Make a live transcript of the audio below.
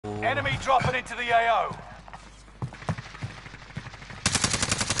Enemy dropping into the AO.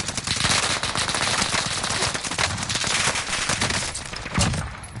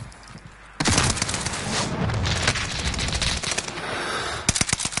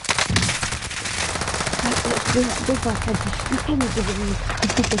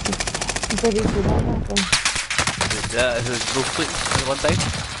 Yeah, it was both sleeping at one time.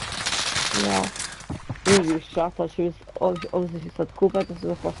 Yeah. She was shattered. She was obviously she's had COVID. This is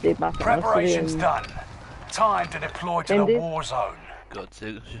her first day back at nursery. Preparations done. Time to deploy to the war zone. God,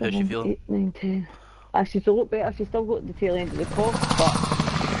 how's she feeling? 8, 9, 10. She's a lot better. She's still got the tail end of the cough, but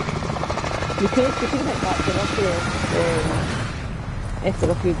we could have went back to nursery after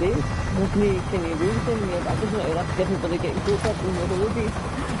a few days. There's no kind of rules in there. That doesn't really risk everybody getting COVID when we're holidays.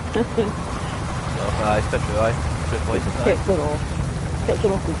 No, especially I. Kept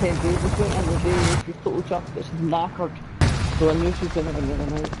her off for 10 days. We went in the day, she's total chuffed, but she's knackered. So I knew she was going to have another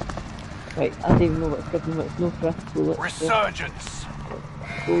night. Right, I don't even know what's given, what's no critical. Resurgence.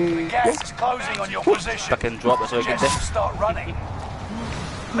 The gas is closing on your position. Fucking drop it so I can start running.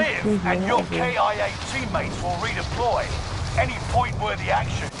 Live and your KIA teammates will redeploy. Any point-worthy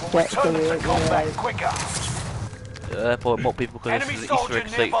action will return them to combat quicker. Probably more people because this is the Easter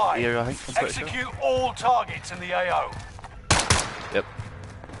egg site here, I think. Execute all targets in the AO. Yep.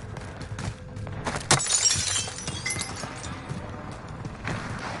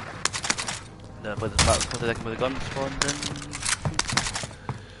 No, but the fact that I can with the gun spawned in.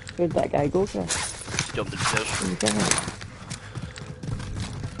 Where'd that guy go, Chris? He jumped upstairs.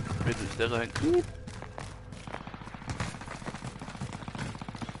 Right upstairs, I think. Yep.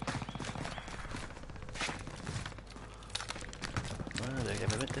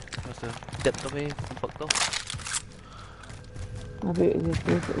 Must have dipped away and fucked off. I bet it was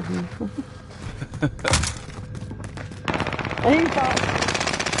good. Hey, back!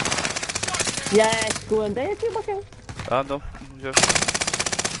 Yes, go on there, two buckets. No, yeah.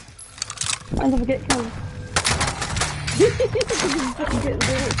 I never get killed.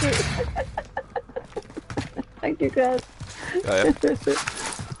 Thank you, Chris. Yeah.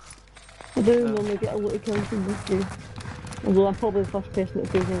 I do normally get a lot of kills in this game. Although I'm probably the first person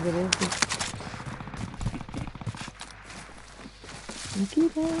that says anything else.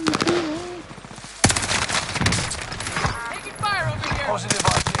 Keep on. Taking fire over here. Positive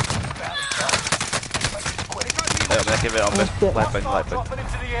idea. I'm gonna give it on this. Lightning. Dropping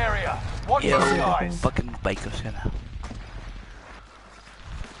into the area. Watch those guys. Fucking bikers gonna.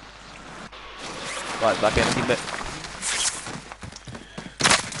 Right, back in a bit.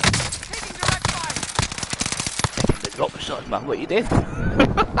 Drop the shots, man. What you did?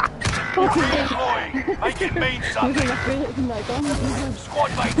 Redeploying. Make it mean something.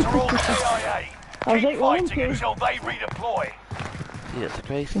 Squad mates are all KIA. Keep fighting until they redeploy. Yeah, it's a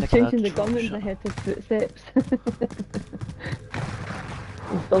crazy. I'm changing the gun in the head of footsteps.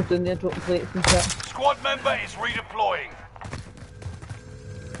 I'm still doing the drop plates and shit. Squad member is redeploying.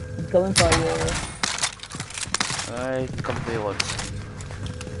 I'm coming for you. Alright, come to the odds.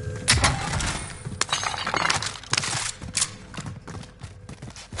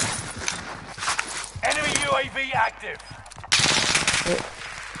 UAV active.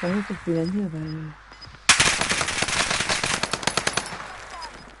 I need to be in here by now.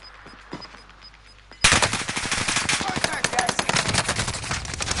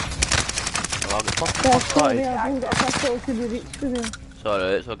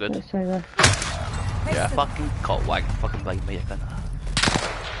 Sorry, it's all good. Let's try this. Yeah, fucking caught wag, fucking blame me again.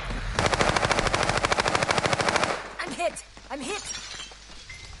 I'm hit.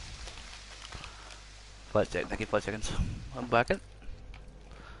 5 seconds, 5 seconds. I'm back in.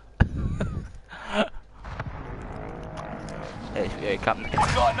 Hey, Captain.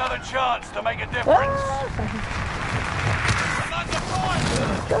 You've got another chance to make a difference.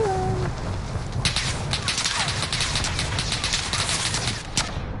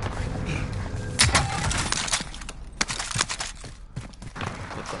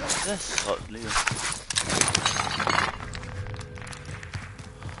 This? Oh, leave it.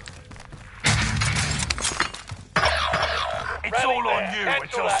 It's all on you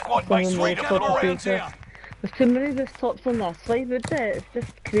until squad mates redeploy. There's too many rooftops on that slide, would there? It's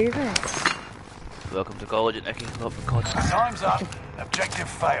just crazy. Welcome to college, Nicky. Love the college. Time's up. Objective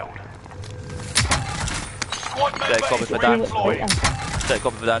failed. Squad member is redeploying. Take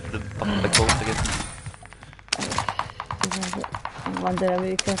copy for that to the fucking big balls again. London,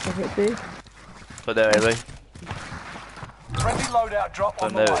 America, for it too. But there, anyway. Friendly loadout drop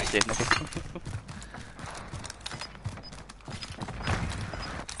on the way. Safe, Nicky.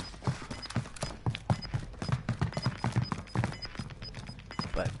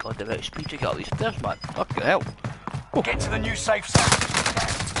 God, the amount of speed you get up these stairs, man. Fucking hell. Get to the new safe zone.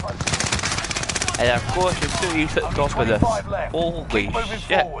 And of course, until you sit on top of this. 25 left. Holy Keep moving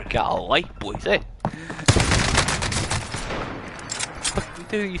shit. forward. Get a life, boys, eh?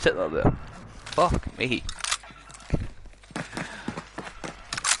 Until you sit up there. Fuck me.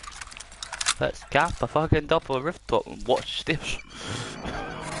 Let's camp a fucking double rooftop and watch stairs.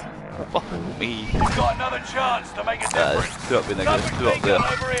 Fuck me. You've got another chance to make a difference. There's two up in there, guys. Two up there.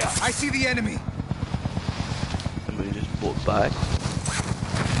 Over here. I see the enemy. Somebody just walked back.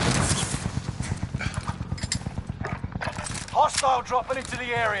 Hostile dropping into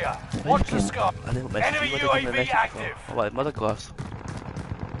the area. Watch the sky. Enemy UAV active. Oh, right, mother glass.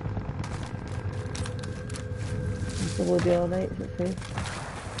 It's a load all night, is it safe?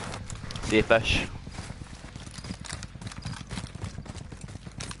 Safe-ish.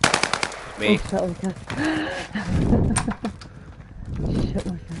 Me. Oh, settle the Shit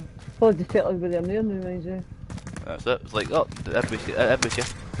myself. Oh, just settle with them there, reminds you. That's it. It's like, oh, everybody's here.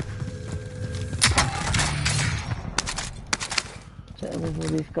 Settle with all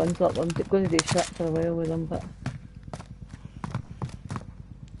these guns up. I'm going to do shit for a while with them, but...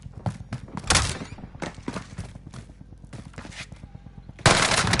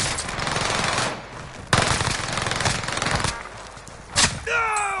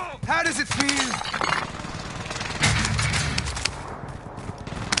 How does it feel?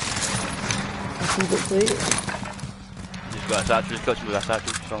 I think it's late. Just got a satchel, just got you with a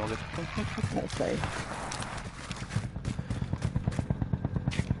satchel, it's all good. That's fine.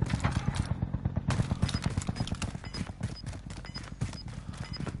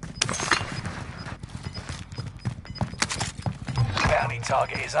 Bounty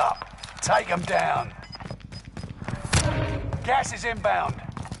target is up. Take them down. Gas is inbound.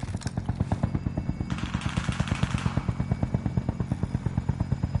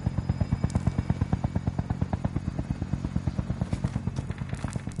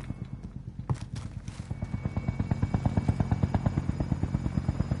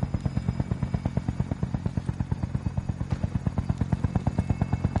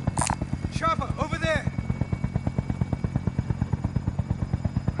 Chopper, over there.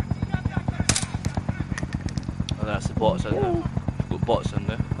 Oh, that's the bots in there. We've got bots in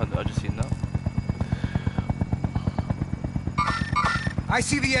there. I just seen that. I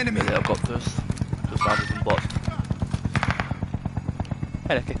see the enemy. The helicopters. Just landed some bots.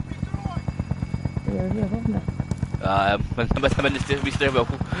 Hey, Nicky. Yeah, wasn't it? I'm in the stairwell.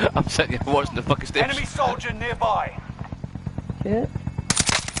 I'm sitting here watching the fucking stairs. Enemy soldier nearby. Shit.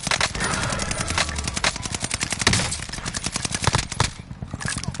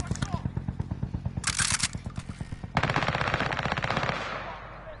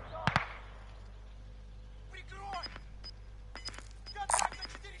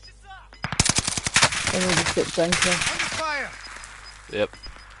 I need to sit down here. Under fire. Yep.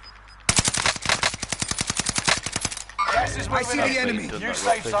 Gas is I see moving the in. enemy. New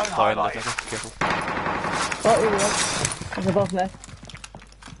safe zone highlighted. Careful. Oh, here we go. It's above me.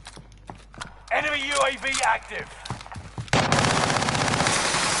 Enemy UAV active.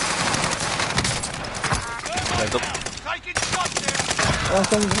 Stand up. Taking shots here. Oh,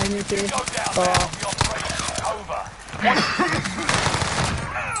 someone's behind me too. Go down Oh. now. The operation's over.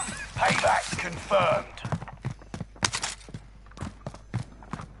 Payback confirmed.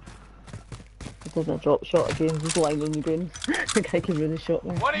 There's a drop shot again, just lying on the ground. The guy can really shot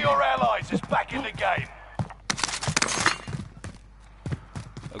me. One of your allies is back in the game.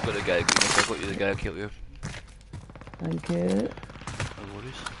 I've got a guy. I've got you the guy who killed you. Thank you. No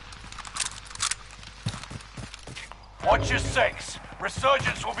worries. Watch your six.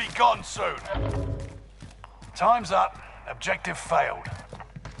 Resurgence will be gone soon. Time's up. Objective failed.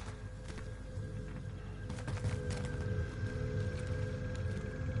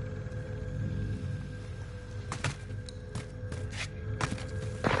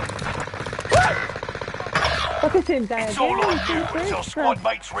 Look at him down It's all again. on you until squad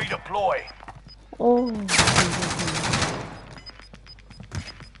mates redeploy. Oh.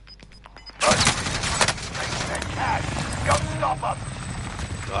 Cash. Go stop them.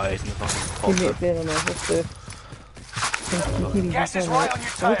 Ah, he's in the fucking Teammate helicopter. fair enough, let's do. Gas is right on your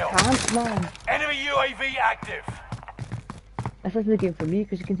I tail. can't, man. Enemy UAV active. This isn't a game for me,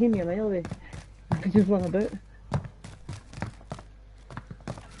 because you can hear me a mile away. I can just run about.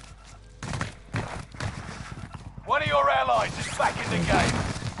 One of your allies is back in the game.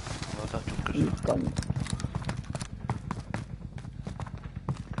 Oh, that Joker's He's gone.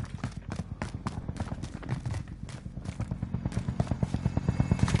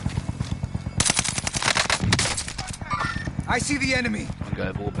 I see the enemy. one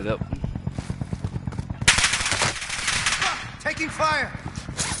Gotta open it up. Taking fire!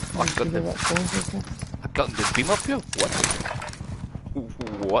 I got the beam up here? What?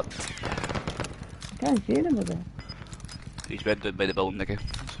 What? I can't see them again. He's been down by the building again,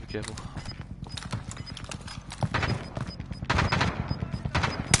 so be careful.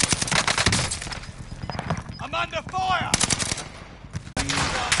 I'm under fire!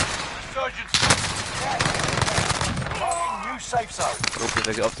 Insurgents! New safe zone. Okay,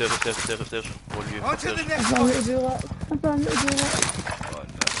 they get upstairs. What are you? On to the I'm next trying one! to do that. I'm trying to do that. Oh,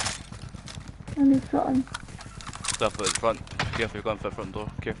 I no. need something. Stuff at the front. Careful, you're going for the front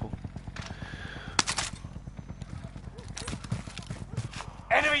door. Careful.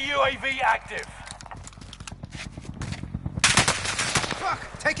 Enemy UAV active.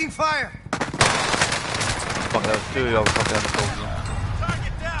 Fuck! Taking fire! Fuck, that was 2 of them fucking on the phone.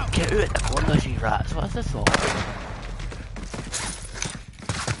 Target down. Get out the corner, you rats. What is this all?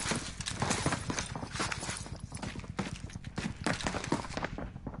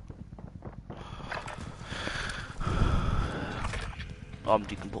 I'm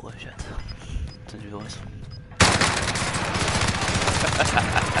decomposing shit. Didn't realise.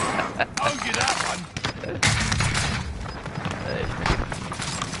 I'll get that one.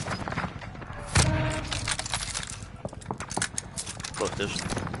 Close this.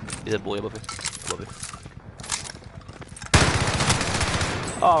 He's a boy above me. Above me.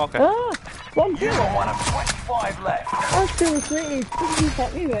 Oh, okay. Ah! One You kill. got one of 25 left. I'm still asleep. What did you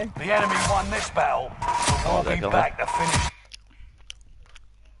fuck me with? The enemy won this battle. We'll there be you go, back to finish.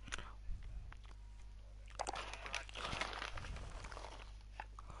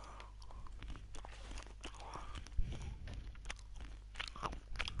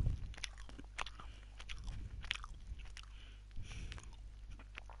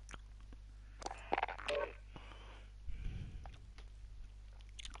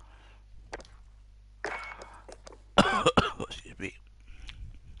 Excuse me.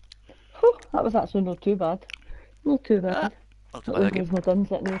 Whew, that was actually not too bad. Not too bad. Not At bad least again. there's my guns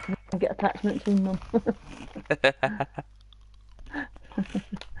that me can get attachments in them.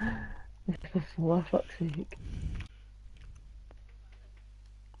 For fuck's sake.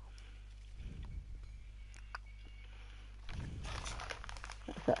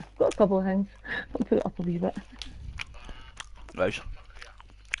 That's it. Got a couple of things. I'll put it up a wee bit. Nice.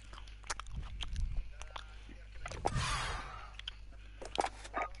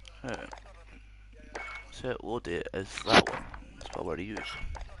 So what it is that one? That's what I already used.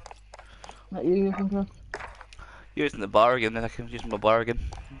 What you using for? Using the bar again, then I can use my bar again.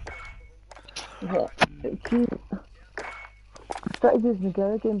 Yeah. I started using the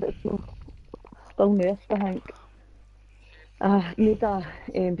girl again, but it's still messed, I think. I made a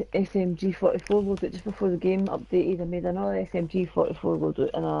SMG44 loadout just before the game updated. I made another SMG44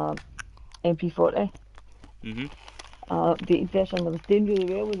 loadout and a MP40. Updated version. I was doing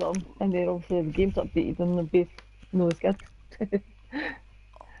really well with them, and then obviously the game's updated and they're both not as good.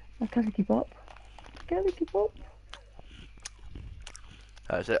 I can't keep up. Can't keep up.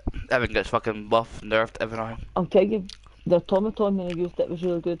 That's it. Everything gets fucking buffed, nerfed every now. I'll tell you, the automaton when I used it was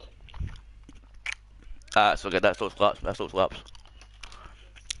really good. That's okay, that's those slaps,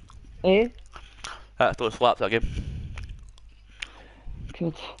 Eh? That's those slaps, that game.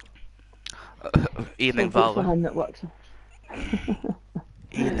 Good. Evening So it's the Valley. hand that works.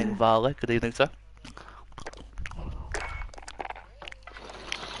 Evening Valley, good evening, sir.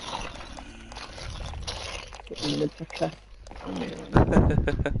 Get in the mood for Chris. I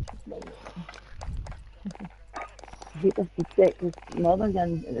hate this deck with mother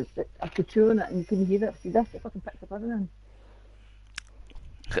again, and I could chew on it and you couldn't hear it. See this, it fucking picks up everything.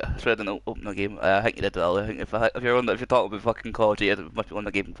 Yeah, so I didn't open the game. I think you did well. I think if you're talking about fucking Call of Duty, it must be on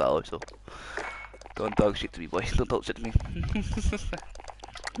the game value. So don't talk shit to me, boy. Don't talk shit to me.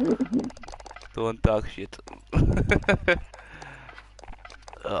 Don't talk shit.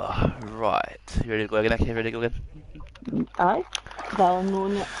 Right. You ready to go again? You ready to go again? Aye, well I'm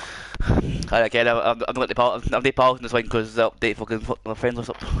knowing it. Again, I'm not the part. I'm the part in this one because the update fucking my friends list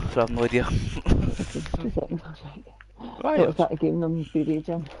up, so I have no idea. 2 seconds, right. Right. So I started giving them be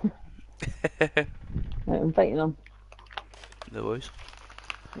raging. Right, I'm fighting them. No worries.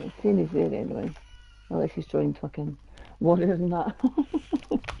 Seeing he's there anyway. Unless he's joined fucking warriors and that.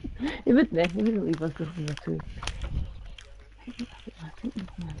 He wouldn't leave us with the two.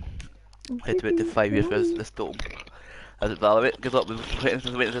 Had to wait to 5 years for this to open. As it valid, good luck with waiting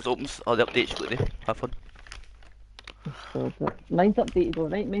until this opens. All the updates quickly. Have fun. So, but mine's updated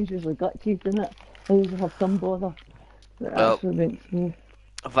alright, mine's usually glitches, isn't it? I usually have some bother. But Well, actually went smooth.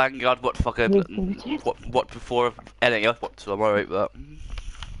 Vanguard, what fucking, what before anything else, what, so I'm alright with that.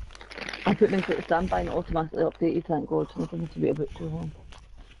 I put mine to standby and it automatically updated, thank God, so I didn't have to wait about too long.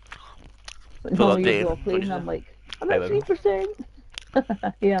 But Full no, usually update, I'll play what and you I'm say? like, I'm at 3%.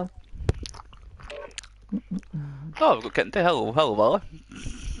 Yeah. Oh, we've got Kitten. Hello, hello, Wally.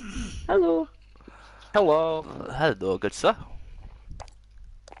 Hello. Hello. Hello, good sir.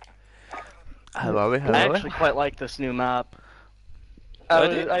 How are we? How I are we? actually quite like this new map. Oh,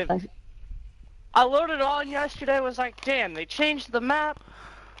 do you? I loaded it on yesterday, was like, damn, they changed the map.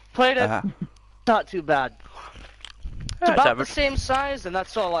 Played it, not too bad. It's Yeah, about the same size, and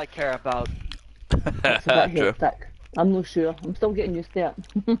that's all I care about. It's a bit hectic. I'm not sure. I'm still getting used to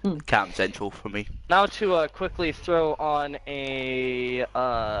it. Camp Central for me. Now to quickly throw on a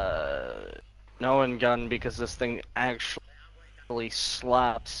Noen gun because this thing actually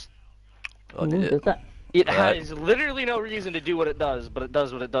slaps. Oh, did it? Does it? It has literally no reason to do what it does, but it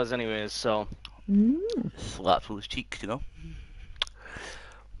does what it does anyways, so. Slaps those cheeks, you know?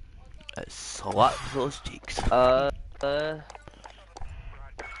 It slaps those cheeks.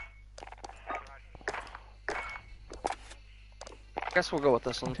 Guess we'll go with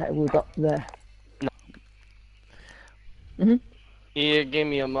this one. Try to load up there. Yeah, give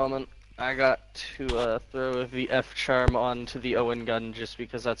me a moment. I got to throw a VF charm onto the Owen gun just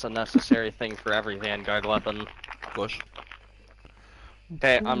because that's a necessary thing for every Vanguard weapon. Of course.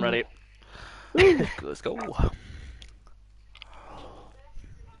 Okay, I'm ready. Let's go.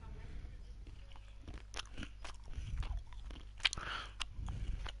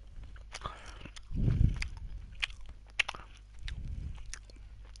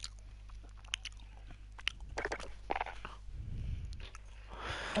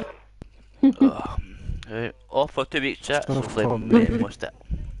 Right, off for 2 weeks chat, so hopefully missed it.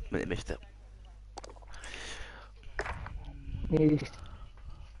 Missed it. Is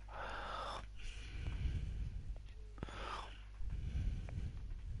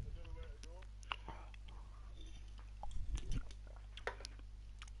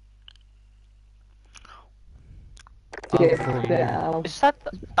that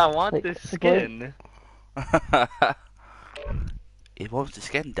I want Like, this skin. He wants the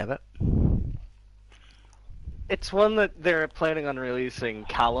skin, damn it. It's one that they're planning on releasing,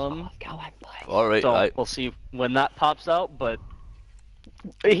 Callum. Alright, So right. we'll see when that pops out, but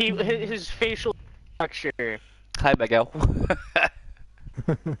his facial structure. Hi, Miguel.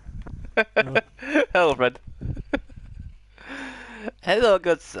 Hello, friend. Hello,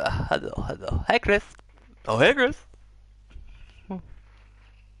 good sir. Hello, hello. Hey, Chris. Oh, hey, Chris.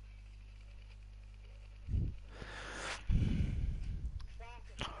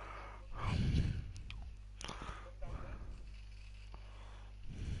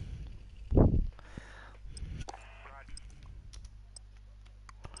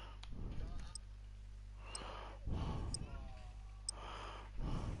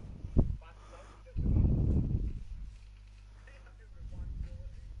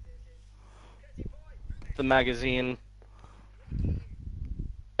 The magazine.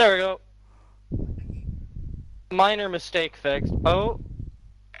 There we go. Minor mistake fixed. Oh.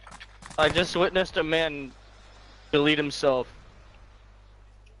 I just witnessed a man delete himself.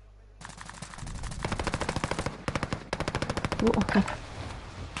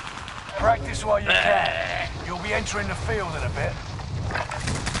 Practice while you can. You'll be entering the field in a bit.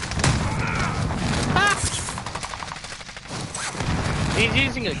 He's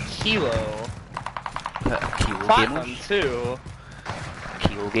using a kilo. Kilo Platinum gamers. too.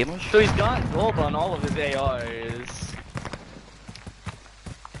 Kilo gamers. So he's got gold on all of his ARs.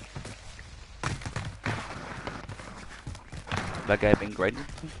 That guy been grinding.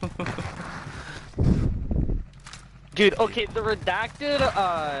 Dude, okay, the redacted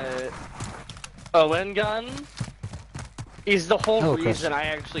Owen gun is the whole reason I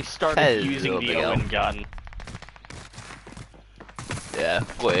actually started using the Owen gun. Yeah,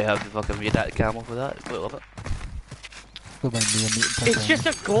 what you have the fucking redacted camo for that? I love it. It's just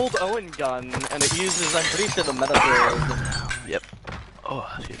a gold Owen gun, and it uses, I'm pretty sure, the meta build. Yep. Oh,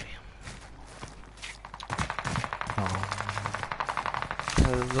 excuse me.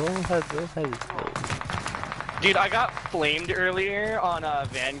 Hello, hello, hello. Dude, I got flamed earlier on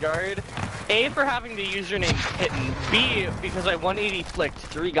Vanguard. A, for having the username Kitten. B, because I 180 flicked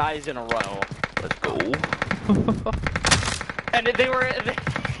 3 guys in a row. Let's go. And they were...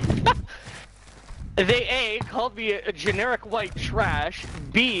 They A, called me a generic white trash.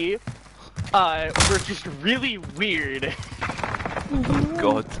 B, were just really weird. Oh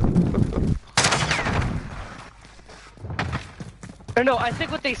god. Or no, I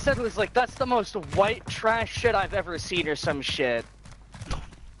think what they said was like, that's the most white trash shit I've ever seen or some shit.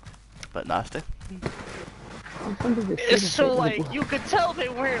 bit nasty. It's So like, you could tell they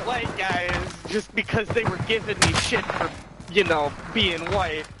weren't white guys just because they were giving me shit for, you know, being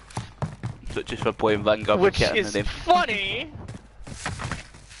white. So just for playing Vanguard with Which Kitten is and them. funny,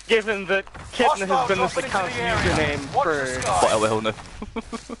 given that Kitten has been this account's username for Quite a while now.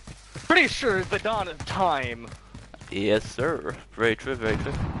 pretty sure the dawn of time. Yes, sir. Very true, very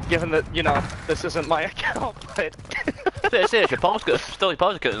true. Given that, you know, this isn't my account, but... It's your pulse account, still your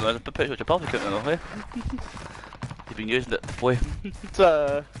pulse account, I'm pretty sure it's your pulse account now, eh? You've been using it to play.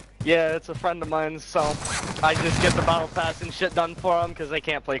 Yeah, it's a friend of mine, so I just get the battle pass and shit done for them because they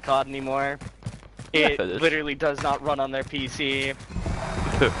can't play COD anymore. It literally does not run on their PC.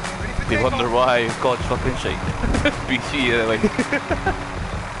 They wonder why God's fucking shite. PC, like.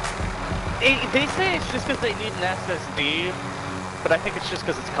 They say it's just because they need an SSD, but I think it's just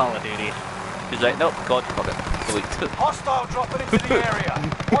because it's Call of Duty. He's like, nope, God, fuck it. Delete. Hostile dropping into the area.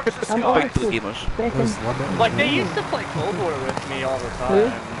 Watch the I'm sky. Quick to the gamers. Like, they used to play Cold War with me all the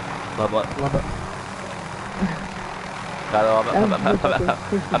time. Love it. I love it.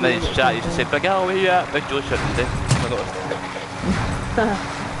 And then his chat used to say, Big Al, where you at? Big Joe shit today. I noticed.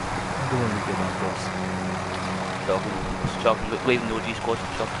 Shocking, leaving no G squad.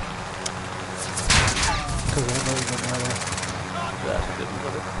 Shocking. That's a good one.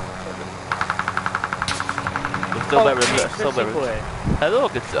 We're still better than this. Still better. Hello,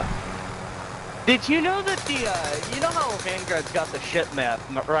 good sir. Did you know that the, you know how Vanguard's got the ship map,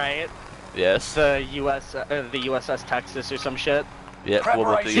 right? Yes. The USS Texas or some shit? Yep,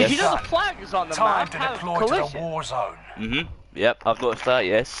 Preparation. Did yes. you know the flags on the Time map to have deploy to the collision? war zone. Yep, I've noticed that,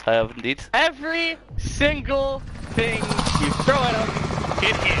 yes, I have indeed. Every single thing you throw at them,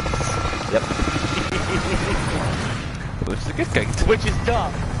 it hits. Yep. Which is a good thing. Which is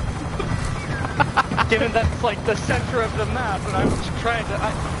dumb. Given that's like the center of the map, and I was trying to...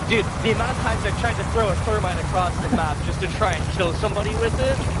 dude, the amount of times I tried to throw a thermite across the map just to try and kill somebody with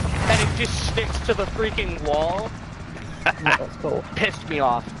it, and it just sticks to the freaking wall, That's cool. pissed me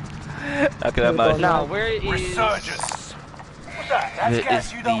off. I can imagine. Now, where is... Resurgence. What's that? That's It gas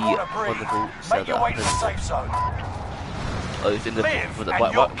is you don't the want to breathe. wonderful Make your way to the setup. safe zone. Oh, it's in the... Live, with the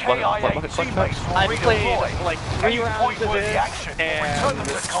and your KIA bucket teammates contract? will I played redeploy. like 3 Any rounds of point-worthy this, action will return them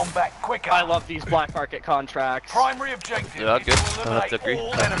to and combat quicker. I love these black market contracts. Primary objective Yeah, is good. to I'll have to eliminate agree.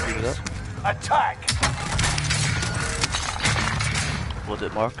 all I have to agree with enemies. Attack! Was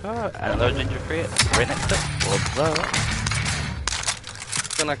it marker? And another ninja crate right next to it? What's that?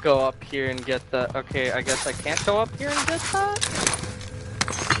 Gonna go up here and get the... Okay, I guess I can't go up here and get that?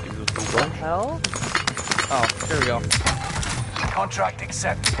 What the hell? Oh, here we go. Contract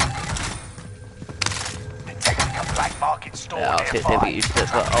accepted. Detecting a black market store Yeah, I'll nearby. get used to it,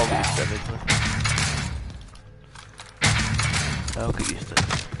 but I'll get used to it eventually. I'll get used to it.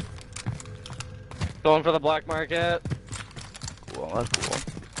 Going for the black market. Well, that's cool.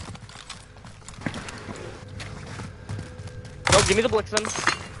 Oh, give me the Blixen.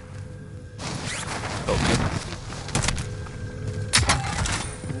 Okay.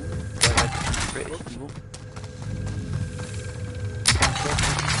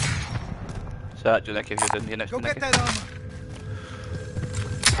 So, do you want to give you the next Go one? get that armor.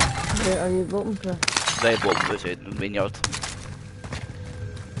 Where are you voting for? They bought the main yard.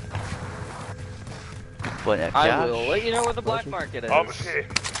 Plenty of cash. I will let you know where the black market is. Here.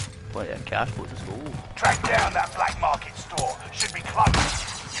 Plenty of cash, what's this for? Track down that black market store. Should be close.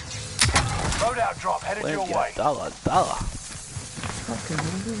 Loadout drop headed your Plenty way. of dollar. Fucking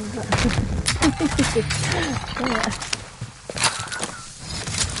hell, was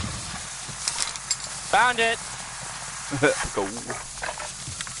Found it. Go.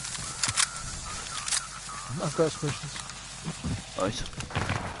 I've got squishes. Nice.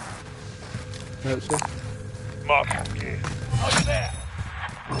 No, sir. Mark. Over there.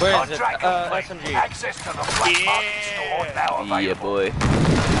 Where is it? Contract complete. SMG. Access to the black market store now available. Yeah, boy.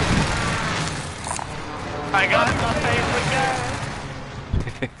 I got my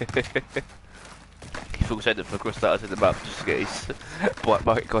favorite guy. He full said it for across that in the map just to get his black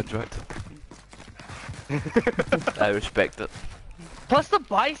market contract. I respect it. Plus the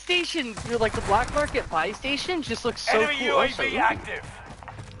buy station, like the black market buy station, just looks so Enemy cool. UAV active.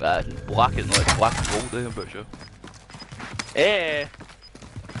 Black is like black and gold, I'm pretty sure. Yeah.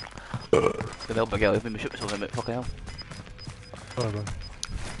 Can help my girl, let me shoot myself in it, fucking hell. Whatever.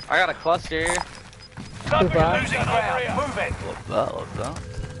 I got a cluster. Losing ground. Move it. Love that.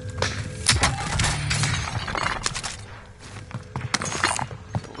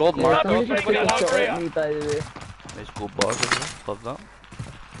 Gold Yeah, mark. somebody just took a Mark. shot at me, by the way. Nice gold bars over there, love that.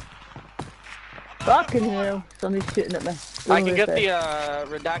 Fucking hell, somebody's shooting at me. I can get the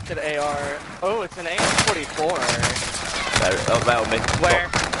redacted AR. Oh, it's an AR-44. Right on me. Where?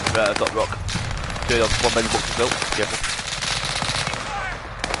 Right, I've got rock. Dude, I've 1 minute box is built. Careful.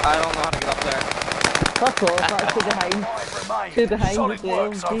 I don't know how to get up there. Fuck off, that's two behind. 5 Two remain. behind Solid as well,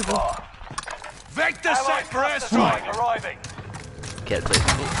 work so Jesus. far. Vector Allied set for cluster airstrike. strike arriving. Get it,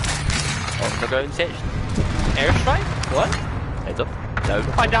 on the ground section. Airstrike? What? Heads up. Down.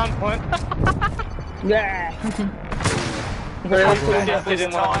 I down point. Yeah. Really? They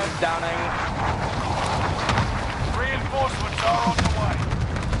didn't want to keep downing. Reinforcements are on the way.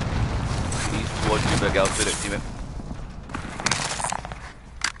 He's towards you, big girl, to it, team.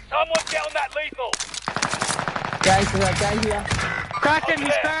 Someone get on that lethal. Guys, there's a guy here. Cracked him,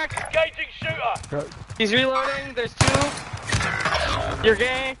 he's cracked. Engaging shooter. He's reloading, there's 2. You're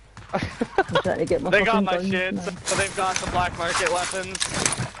gay. I'm trying to get my They got fucking my guns, shit, man. so they've got the black market weapons.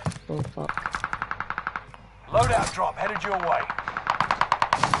 Oh fuck. Loadout drop headed your way.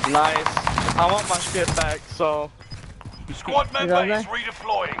 Nice. I want my shit back, so... Squad member on is there?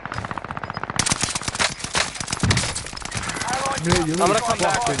 redeploying. I'm gonna come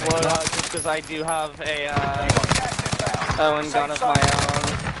back with loadout just because I do have a Owen gun of my own.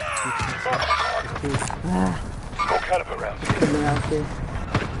 Got caliber rounds. Coming out here.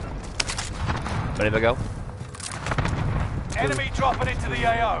 Ready to go? Enemy dropping into the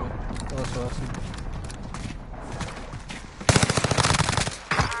AO. That's awesome.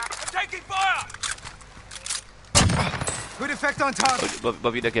 Taking fire! Good effect on target.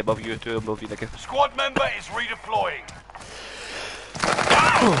 Above you, Nicky, above you, two above you, Nicky. Squad member is redeploying.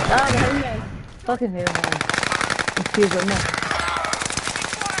 Ah, behind me. Fucking hell, man. He's on there.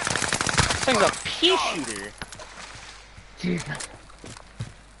 This thing's a pea shooter. Jesus.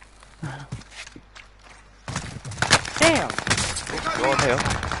 Damn. Go on here.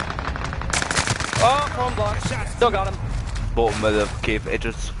 Oh, home block. Still got him. Bottom of the cave,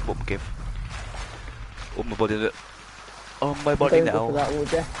 edges, bottom cave. Oh, my body in it. Oh, my body Don't go for now. that,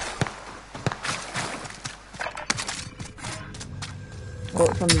 would ya?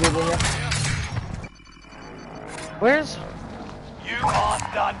 Got somebody over here. Where's... You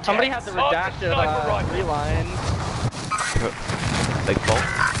aren't done yet. Somebody had the redacted reline. Big ball.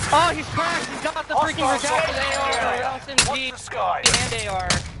 Oh, he's cracked! He's got the freaking redacted AR, SMG, Watch the sky. and AR.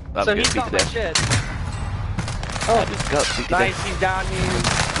 I'm So gonna he's beat got to my death. shit. Oh, I just got beat to Nice, death. he's down,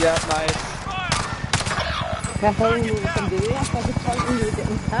 yeah, nice. Careful, you with somebody there. I was fighting you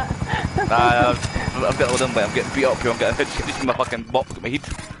getting hit. Nah, I've got all done, but I'm getting beat up here. I'm getting hit. This is my fucking bop. Look at my head.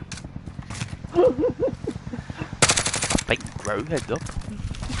 Big grow, heads up.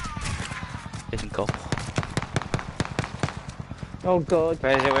 Isn't cool. Oh god.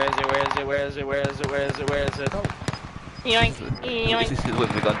 Where is it, where is it, where is it, where is it, where is it, where is it, where is it? Yoink, yoink. This is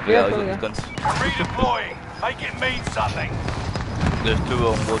with my guns. Yeah, Yeah, yeah. with guns. Redeploying. Make it mean something. There's 2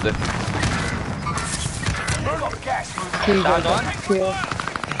 on board there. We've got gas moving. He's Down one. here.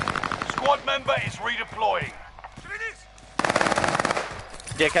 Squad member is redeploying.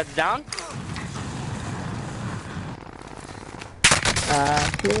 Dickhead's down.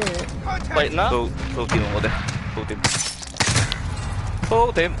 Yeah. Wait, no. Full team on board there. Full team.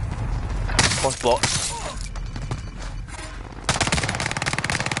 Full team. First box.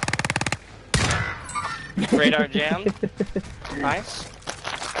 Radar jam. Nice.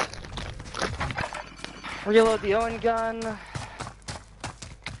 Reload the Owen gun.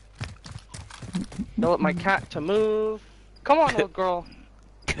 Don't let my cat to move. Come on, little girl.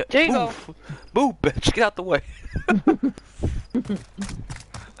 There you go. Move, bitch. Get out the way.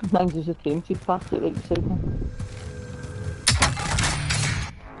 Mine's just a fainted past it like the second.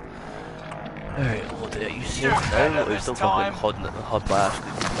 Alright, what are you see Dude, now? We're this still time. fucking hod last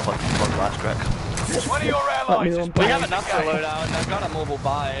crack. One of your allies is We have enough to load out, and I've got a mobile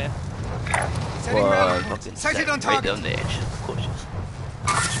buy. Setting Well, round. fucking Sighted on right target. down the edge. Of course, yes.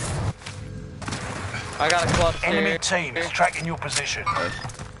 I got a cluster. enemy team is tracking your position. Nice.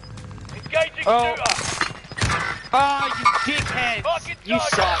 Engaging Oh. shooter. Oh, you dickheads! Fucking You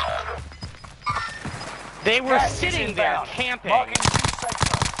target. suck. They were Gas is sitting there inbound. camping, Marking new safe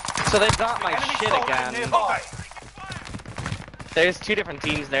zone. so they've got my Enemy shit soldiers again. nearby. There's 2 different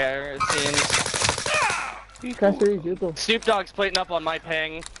teams there, it seems. That's where you go. Snoop Dogg's plating up on my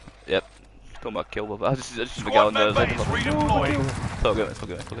ping. Yep. Got my kill, but I just my Squad gal in there. member is redeploying. It's all good, it's all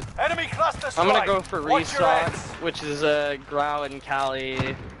good, it's all good. Enemy cluster strike. I'm gonna go for Watch your restock, heads. which is Grau and Cali.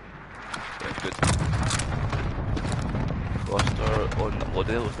 Sounds good. Cluster on the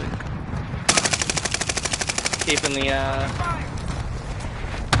model, I think. Keeping the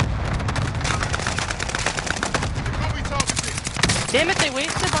Damn it, they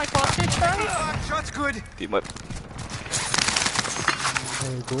wasted my cluster. Shot's good. Team wipe.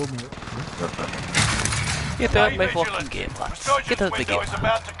 There you go, mate. Get out of my fucking game, lads. Get out of the Window game. is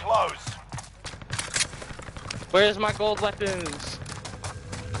about to close. Where's my gold weapons?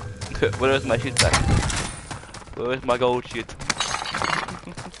 Where is my shoot back? Where is my gold shoot?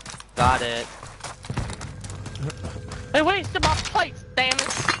 Got it. They wasted my plates, damn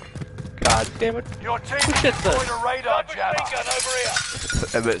it! God damn it. Your team Who shit deployed this? a radar jammer. Gun over here.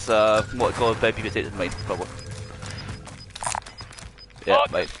 If it's what I call a baby mistake in mine, probably. Yeah, Mark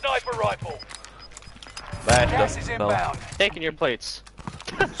the mate. sniper rifle. Gas is inbound. Taking your plates.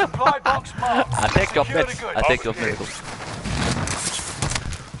 Supply box marked. I take your Secure the bits. goods. I take your medical.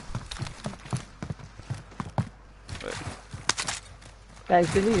 Guys,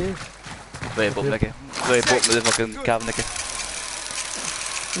 good to you. Very important, Nicky. Very important with the fucking cabin, Nicky.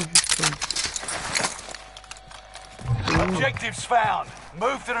 Objectives found.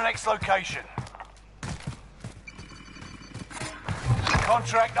 Move to the next location.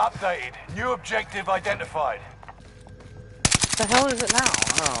 Contract updated. New objective identified. The hell is it now?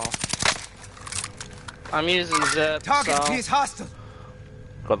 Oh. I'm using zip, Target so... appears hostile.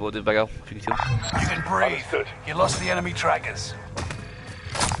 Grab what did big L, if you can see. You can breathe. You lost the enemy trackers.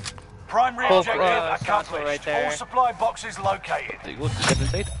 Primary Full, objective console accomplished. right there. All supply boxes located. There you go, get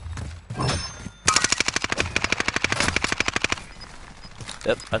inside.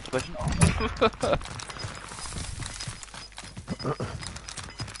 Yep, that's the question.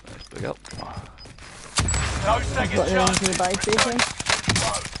 Nice big L. No second Got chance. to the buy station.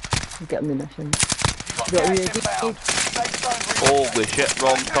 Get munitions. Got Got gas you a inbound. Safe zone relocated. Holy shit,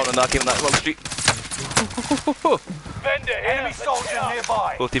 wrong turn on that game on that wrong street. Vendor, enemy soldier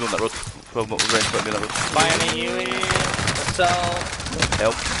nearby. Both team on that road. From what we're running on that road. Buy any UE, sell...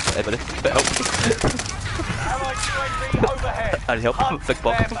 Help, everybody. Bit help. Allied UAV overhead. I need help. Hunt Big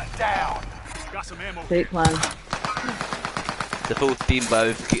box. them down. Got some ammo. Great plan. The full team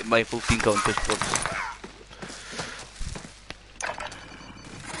bow, keep my full team contest clubs.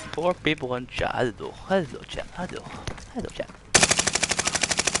 4 people in chat. Hello, hello chat, hello. Hello chat.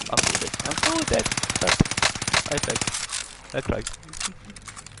 I'm so dead. I'm so dead. I tried. I tried.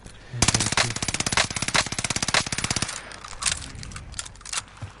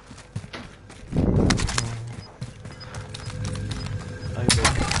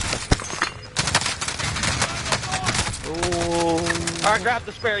 I grabbed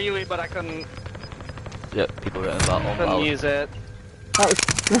the spare UE, but I couldn't Yep, people running about on battle. use it. That was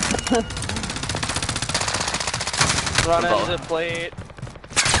Run About- into the plate.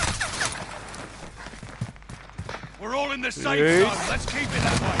 We're all in the safe Yes. zone. Let's keep it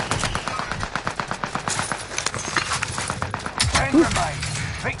that way. 10 remain.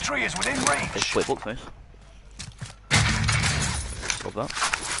 Victory is within It's reach. play book, nice. Love that.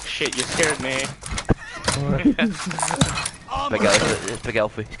 Shit, you scared me. Big Alfie, it's Big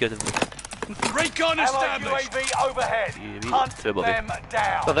Alfie, he's good at me. Recon Allied established. UAV overhead. UAV, Hunt two above them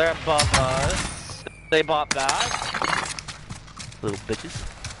down. So they're above us. They bought that. Little bitches.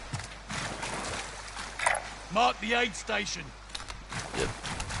 Mark the aid station.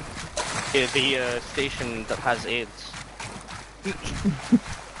 Yeah, the station that has AIDS. It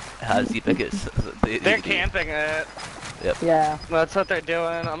has the biggest. They're camping it. yeah. That's what they're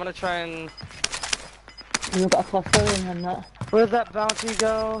doing. I'm gonna try and... We've got a cluster in that. Where'd that bounty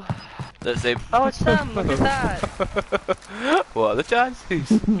go? Let's see. Oh, it's them! Look at that! What are the chances?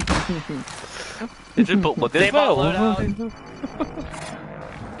 They just put one They as well. bought loadout.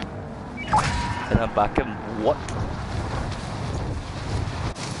 And I'm back in what?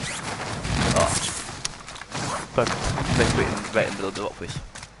 Oh. Perfect. Nice waiting right in the middle of the rock face.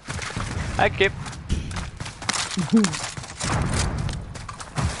 Thank you.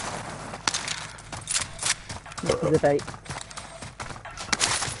 This is a bait.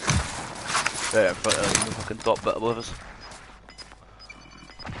 Right in front of the fucking top bit above us.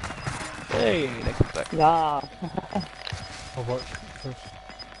 Hey, next back. Yeah. I'll watch first.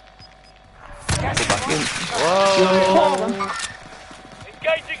 Go back in.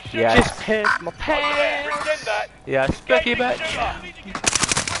 Engaging ship. Yes. Just pissed my pants! Rescind that. Yeah, spiky bitch.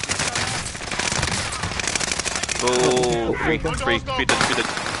 Oh, free, done. Right,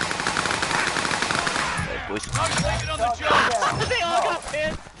 boys. Take it on the job. They all got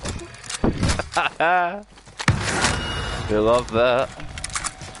pissed! We love that.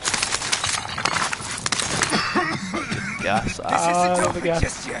 Gas. This Ah, isn't the over gas.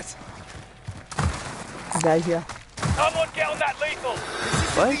 just yet. Guys here. Someone get on that lethal.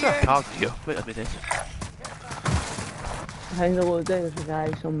 Why is there a car here? Wait a minute. Behind the loader, there's a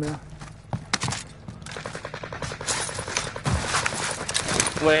guy somewhere.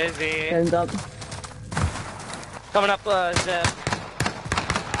 Where is he? Round up. Coming up, Zeb.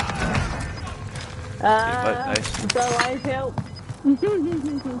 Nice. Still alive, help. I'm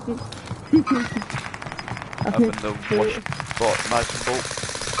in the wash spot, nice and bolt.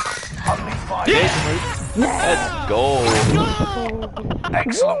 Only 5 Let's go!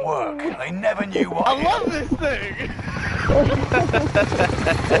 Excellent work. They never knew what I hit love 'em. this thing! Forget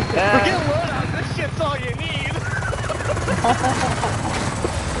loadout, this shit's all you need!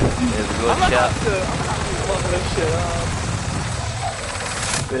 There we go, I'm gonna chat. have to level this shit up.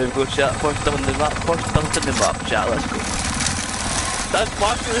 There we go, chat. First down in the map, chat, let's go. That's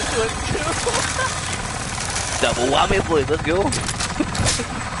watching this one too. Double whammy, boys, let's go.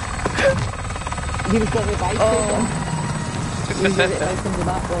 He was got the bike. He was got the bike on the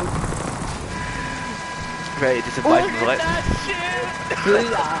back, boys. Ready to survive Look the at light. that shit! Let's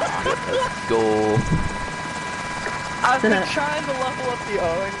go. I've been trying to level up the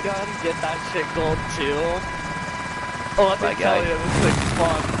Owen gun, get that shit gold too. Oh, let me My tell guy. you, this thing's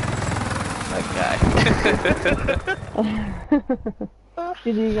fun. That guy.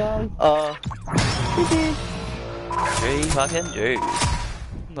 Did you guys? Three fucking Jews.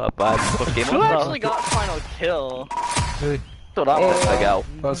 Not bad. First game Who on actually got final kill? Hey, That's what I'm Big Al.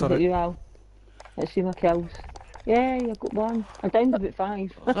 that's Is it alright. you, Al? Let's see my kills. Yeah, you got one. I'm down to about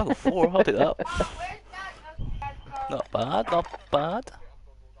 5. I got 4, I'll take that. Not bad, not bad.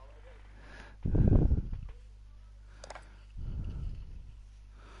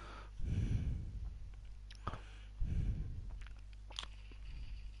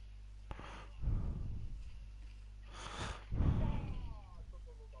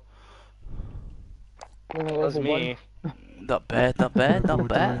 That's me. Not bad, not bad, not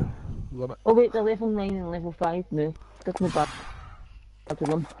bad. Limit. Oh wait, they're level 9 and level 5 now. That's not bad. To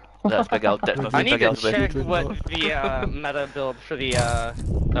them. That's Big Al, that's I need Big to Al's way. check what the meta build for the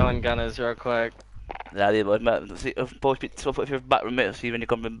Owen gun is real quick. Nah, they would, mate. See, if you're back with me, see when you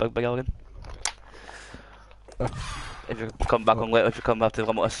come in Big Al again. If you come back on later, if you come back to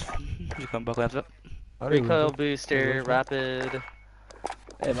come with us, if you come back after it. Recoil booster, rapid.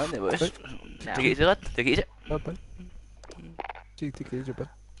 Hey man, it was. No. Take it easy, lad. Take it easy. Bye bye. Take it easy, bud.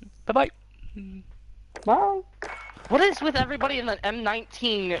 Bye bye. Bye. What is with everybody in the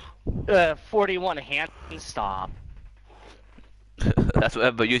M19 41 hand stop? That's what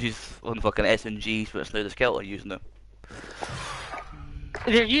everybody uses on fucking SMGs, but it's now the skeleton using them.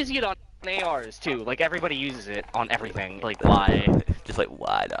 They're using it on ARs too. Like everybody uses it on everything. Like why? Just like,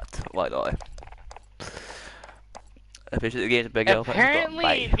 why not? Why not? If it's the game's a big elephant, it's got Apparently,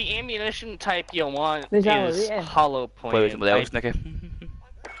 bye. the ammunition type you want There's is yeah. hollow point. Play with somebody else, Nicky.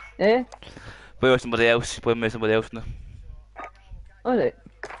 Eh? Play with somebody else. Play with somebody else now. Alright.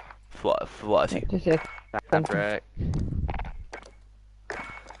 For what I see. Just a Fabric.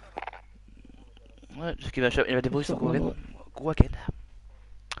 Right, just give it a shot when you're ready, boys. Go again. Go again.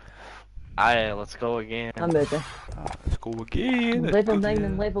 Aye, let's go again. I'm ready. Let's go again. Let's Level go 9 again.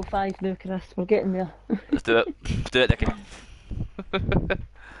 and level 5 now, Chris. We're getting there. Let's do it. Let's do it, Nicky.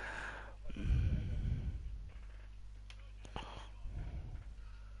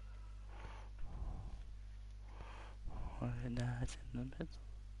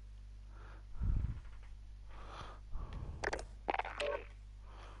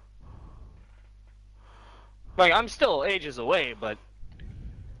 Like, I'm still ages away, but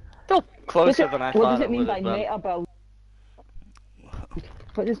still closer than I what thought does it mean would by have been. meta build?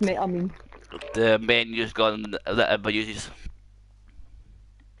 What does meta mean? The menu's gone that everybody uses.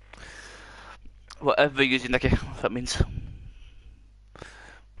 Whatever you're using, Nicky, if that means.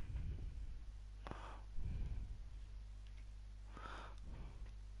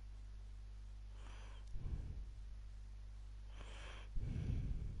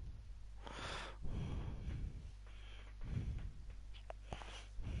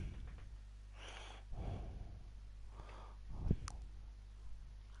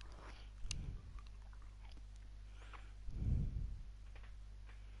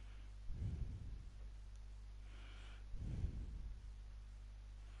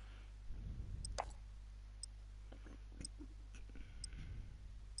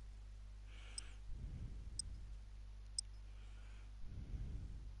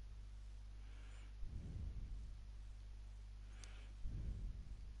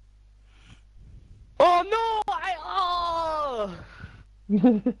 Oh no! Oh!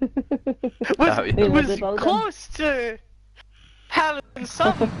 Oh, yeah. was What's about close to having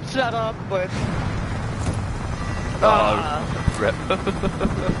something set up, but Rip.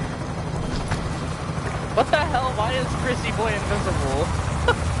 what the hell? Why is Chrissy Boy invisible?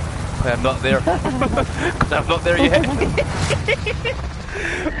 I'm not there. 'Cause I'm not there yet.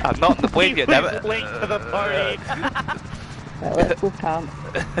 I'm not in the plane yet, damn it. Late to the party. Right, let's go camp.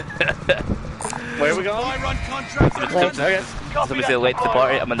 Where are we going? I run contracts in Let's- London. Somebody say late to the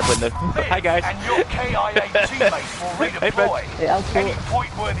party, I'm in the plane now. Hi guys. And your KIA teammates will redeploy. Right, I'll Any go.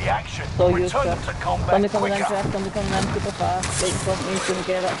 point-worthy action, So you return them to Somebody combat coming in quicker. first, somebody coming in super fast. Right in front of me, gonna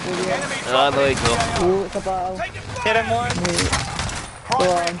get that for you. Enemy Ah, there you go. Oh, it's a battle. Hit him one. Wait, Primary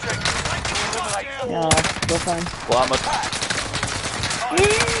Go on. objective, eliminate all yeah, go fine. Well, I'm a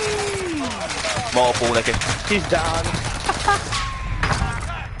small ball, Nicky. He's down.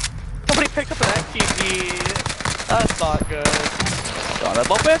 Somebody picked up an XTG. That's not good. Son of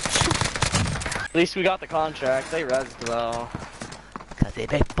a bitch. At least we got the contract. They rezzed though. Cause they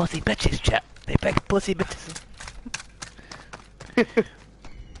big pussy bitches, chap. They big pussy bitches.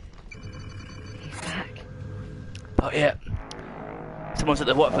 He's back. Oh yeah. Someone said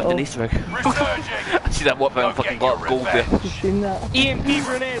the what found an Easter egg. resurging. I see that what found Go fucking get your got gold there. revenge. You've seen that? EMP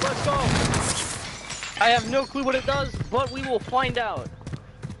grenade, let's go! I have no clue what it does, but we will find out.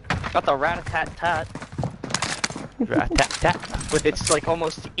 Got the rat-a-tat-tat. Rat-tat-tat. With its like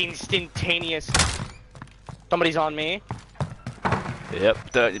almost instantaneous. Somebody's on me.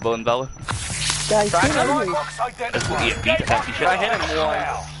 Yep, dirty bone valor. Guys, Crack where him. are you? Box identified. Yeah, beat the fancy shit. I hit him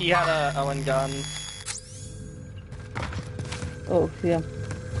once. He had a Owen gun. Oh, see him.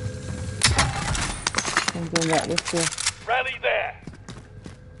 I'm going that this way. Rally there.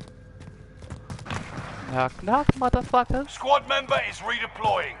 Knock, knock, motherfucker. Squad member is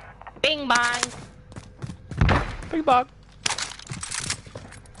redeploying. Bing bang! Big bang.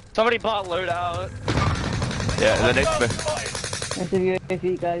 Somebody bought loadout. Yeah, and the next one. There's a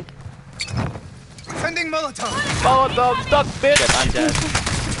UAV, guys. Sending Molotov. Molotov, stuck, bitch! Shit, I'm dead.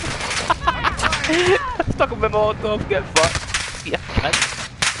 Stuck with my Molotov, get fucked. Yeah, man.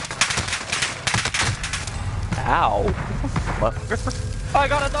 Ow. Motherfucker. I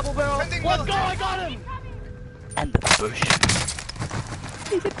got a double barrel. Sending Let's go, Molotov. I got him! And the bush.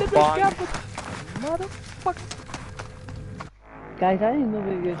 He's at the bush, Bonk. Captain. Motherfucker. Guys, I didn't know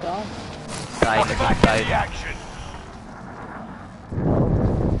where you guys are. Dying, Back in the dying. action.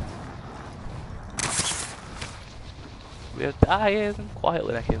 We're dying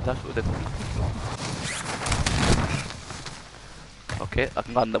quietly, Nicky. That's what we did. Okay, I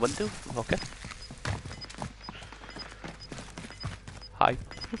can land the window. Okay. Hi.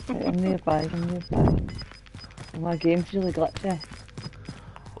 Right, I'm nearby, I'm nearby. My game's really glitchy.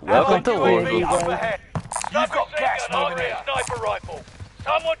 Welcome to UAV Warfield. guys. overhead. You've got gas moving in. Sniper rifle.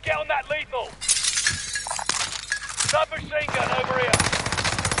 Someone get on that lethal. Submachine gun over here.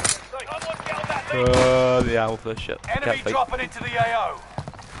 Someone get on that lethal. The alpha shit. Enemy Can't fight. dropping into the AO.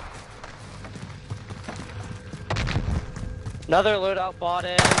 Another loadout bought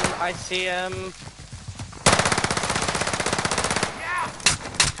in. I see him.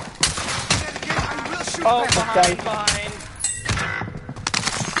 Oh, behind.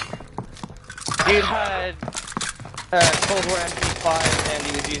 Dude had Cold War MP5 and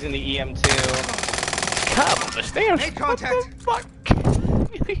he was using the EM2. Come on the stairs. Make contact. Fuck.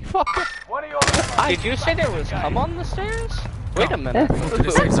 You fucker. One of your Did you say there was come on the stairs? Wait a minute.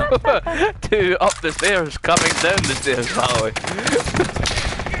 Two up the stairs, coming down the stairs, Valerie.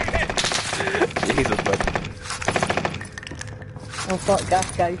 Jesus, man. Oh fuck,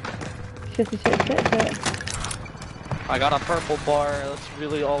 gas, guys. Shit. I got a purple bar. That's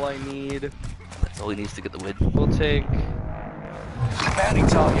really all I need. That's all he needs to get the win. We'll take. bounty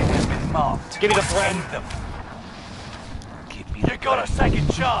target has been marked. Give me the friend. End them. Give me You got a second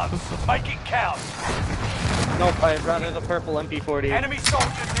chance. Make it count. Nope, I'd rather the purple MP40. Enemy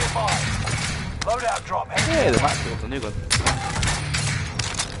soldiers nearby. Loadout drop. Yeah, the match was a new one.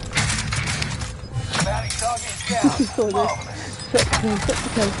 Bounty target is down. Sorry. Marvelous. Sit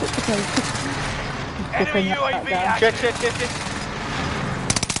the kill. Enemy UAV Shit, active. shit.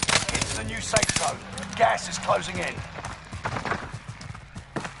 Into the new safe zone. Gas is closing in.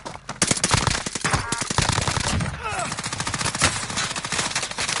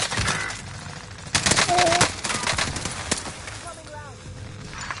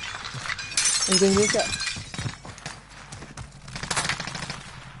 I'm gonna make it.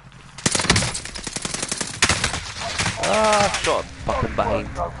 Ah, shot fucking behind.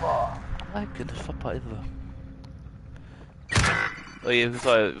 So far. My goodness, fuck part of the. Oh yeah,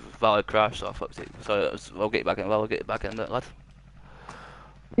 sorry, Valid crashed, so I fucked it. Sorry, I'll get you back in, I'll get you back in there, lad.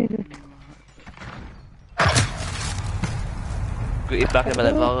 Get you back in a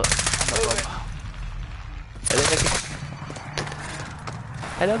minute, Valid. Hello, Nicky.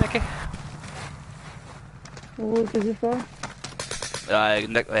 Hello, Nicky. What was it for?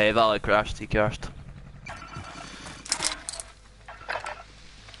 Nick, Valid crashed, he crashed.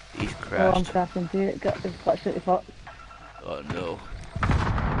 Oh, I'm crashed. crashing too. It got it's clutched out the fuck. Oh no.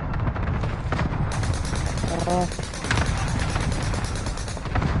 Oh.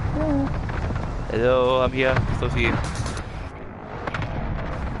 Hello, I'm here. Still see you.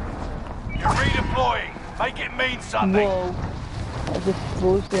 You're redeploying. Make it mean something. Whoa. That just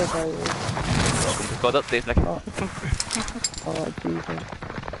froze there, by the way. Welcome to God Update, Nick. Oh. Oh, Jesus.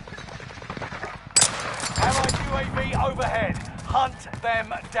 Allied UAV overhead. Hunt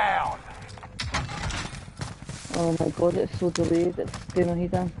them down. Oh my god, it's so delayed. It's doing a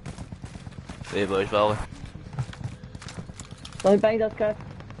heat down. Hey boys, Valley. Oh, behind us, Chris.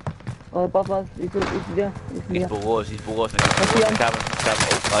 Oh, above us. He's there. He's He's near. below us, he's below us. Nick. He's I see below us. him. The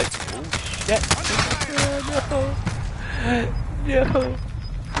camera. Oh, right. Oh shit. No.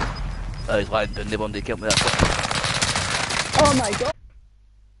 Oh, he's lying down. They wanted to kill me. That's it. Oh my god.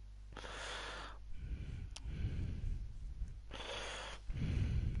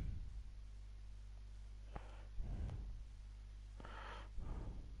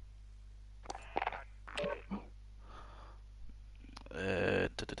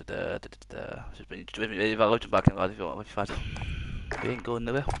 Just been I'll back in lad if you want. If you've had. We ain't going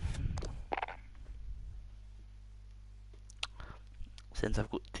nowhere. Since I've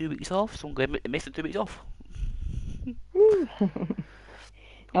got 2 weeks off, so I'm going to miss the 2 weeks off.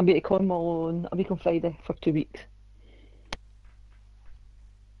 I'll be at Cornwall on a week on Friday for 2 weeks.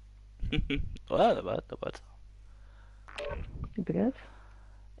 Well, not bad, not bad. You'd be good.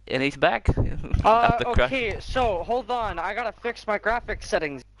 And he's back. After crash. Okay, so, hold on, I gotta fix my graphics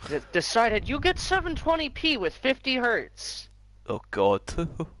settings. It decided you get 720p with 50 hertz. Oh god.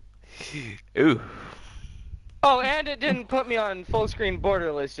 Ooh. Oh, and it didn't put me on full screen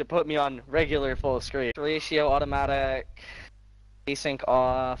borderless, it put me on regular full screen. Ratio automatic, async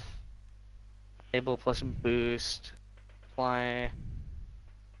off, enable plus boost, apply.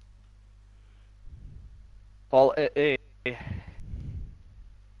 Fall,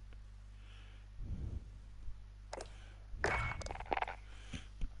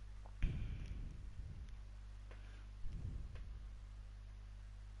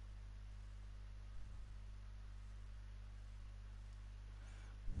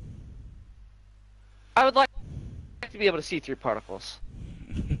 I would like to be able to see through particles.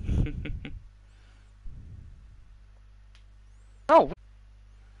 Oh!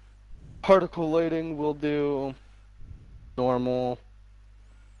 Particle lighting will do normal.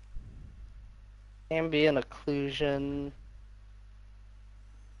 Ambient occlusion.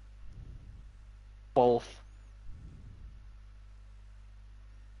 Both.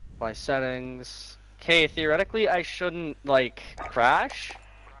 My settings. Okay, theoretically I shouldn't, like, crash.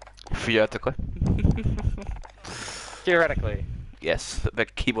 Theoretically. Theoretically. Yes, the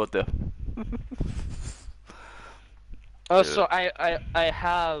keyboard there. Oh, so I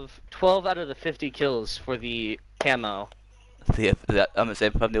have 12 out of the 50 kills for the camo. I'm the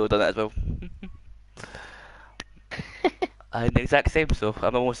same, I've nearly done that as well. I'm the exact same, so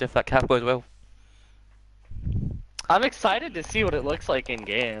I'm almost if that capo as well. I'm excited to see what it looks like in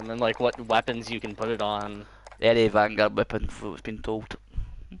game and like what weapons you can put it on. Any Vanguard weapon for what's been told.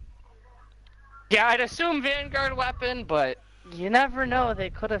 Yeah, I'd assume Vanguard weapon, but you never know. They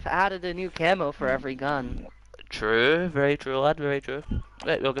could have added a new camo for every gun. True, very true lad, very true.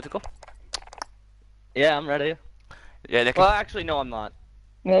 Right, we're all good to go. Yeah, I'm ready. Yeah, Nick. Well, actually, no, I'm not.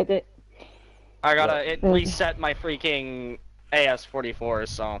 Ready? I gotta reset my freaking AS-44,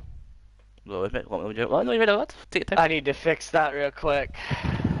 so... No, wait a minute, no, you're ready, lad. Take your time. I need to fix that real quick.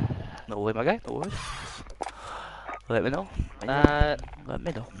 No worry, my guy, no worries. Let me know. Let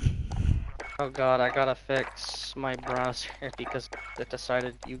me know. Oh god, I gotta fix my browser because it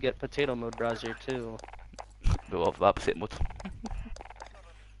decided you get potato mode browser too. Go off that sit mode.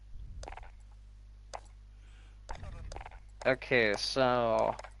 Okay,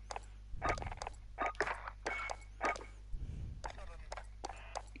 so...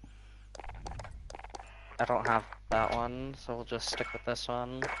 I don't have that one, so we'll just stick with this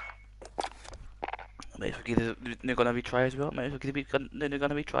one. Might as well give the new gun a retry as well. Might as well give the new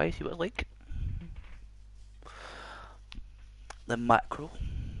gun a retry, see what it's like. The macro.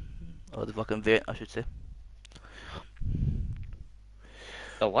 Or the fucking variant, I should say.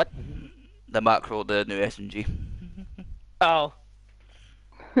 The what? The macro, the new SMG. Oh.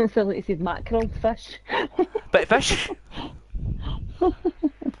 It sounds like you said mackerel fish. Bit of fish!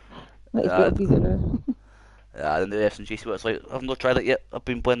 Might as well be there. The new SMG, see what it's like. I've not tried it yet. I've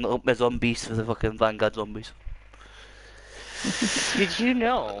been playing up my zombies for the fucking Vanguard zombies. Did you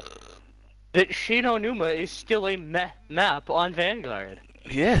know that Shino Numa is still a map on Vanguard?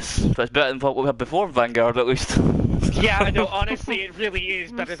 Yes, that's better than what we had before Vanguard at least. Yeah, no, honestly, it really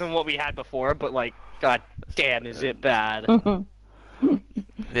is better than what we had before, but like, god damn, is it bad. Yeah,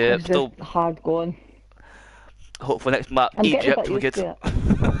 It's still. just hard going. Hopefully next map, I'm getting a Egypt, bit we used get.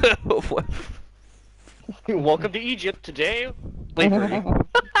 to it. Hopefully. Welcome to Egypt today. Slavery.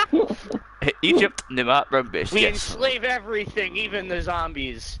 Egypt, new map, rubbish. We Yes. enslave everything, even the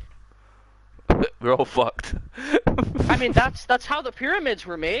zombies. We're all fucked. I mean, that's how the pyramids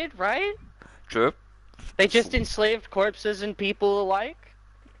were made, right? True. They just enslaved corpses and people alike.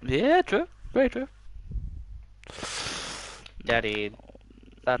 Yeah, true. Very true. Daddy,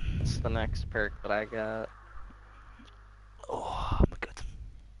 that's the next perk that I got. Oh my god.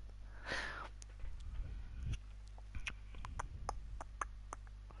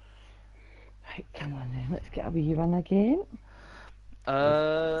 Right, come on then, let's get a wee run again.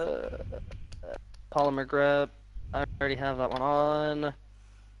 Polymer grip. I already have that one on.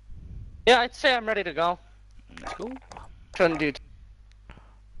 Yeah, I'd say I'm ready to go. Let's go. Couldn't do.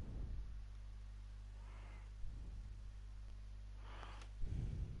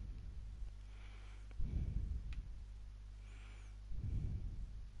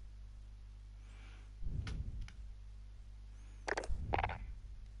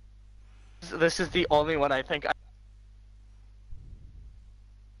 This is the only one I think I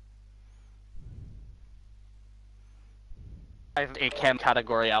have a chem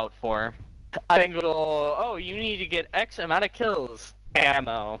category out for. I think it'll, oh, you need to get X amount of kills.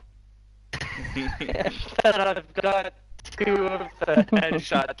 Ammo. I've got 2 of the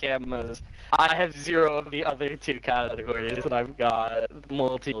headshot camos. I have 0 of the other 2 categories, and I've got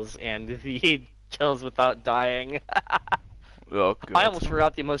multiples and the kills without dying. Oh, good. I almost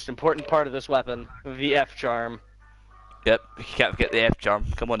forgot the most important part of this weapon, the F-charm. Yep, you can't forget the F charm.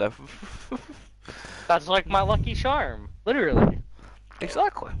 Come on now. That's like my lucky charm, literally.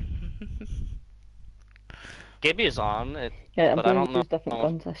 Exactly. Gibby's on it, Yeah, I'm but I going don't to know. use different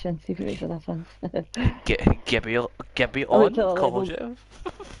guns sessions, see if it makes a difference. Gibby Oh, on. it's all Call levels. it.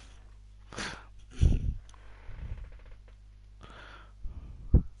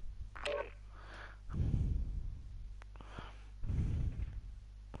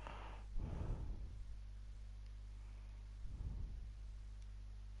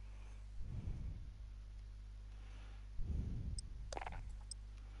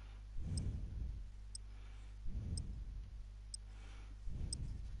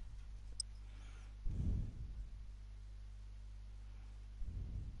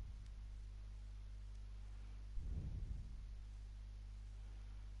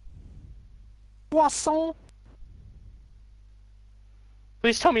 Poisson.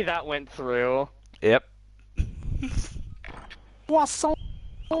 Please tell me that went through. Yep. Poisson.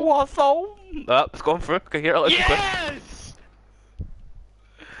 Oh, it's gone through. Can hear it. Let's Yes!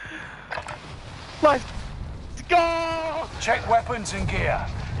 Let's go! Check weapons and gear.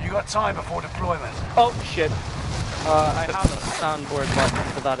 You got time before deployment. Oh shit. I have a soundboard button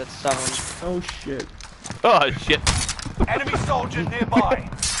for that, it's 7. Oh shit. Oh shit. Enemy soldiers nearby.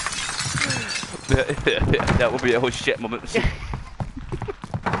 That will be a whole shit moment.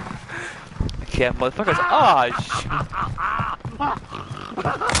 Okay, motherfuckers. Ah, shit. My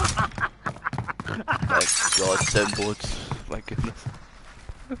god, soundboards. My goodness.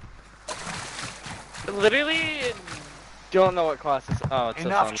 Literally, don't know what class this. Oh, it's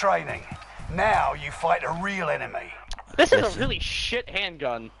Enough a training. Now you fight a real enemy. This is a really shit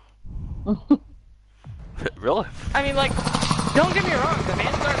handgun. Really? I mean, like, don't get me wrong, the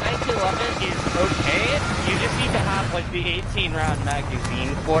Vanguard 1911 is okay. You just need to have, like, the 18-round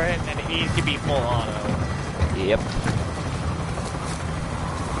magazine for it, and it needs to be full auto. Yep.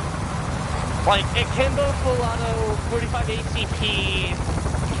 Like, Akimbo full auto, 45 ACP,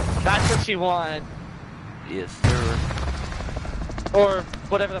 that's what you want. Yes, sir. Or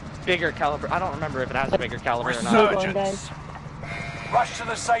whatever the bigger caliber, I don't remember if it has a bigger caliber or not. Hold on, guys. Rush to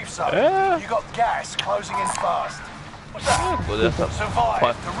the safe zone. Yeah. You got gas closing in fast. What's that? Well, there's Survive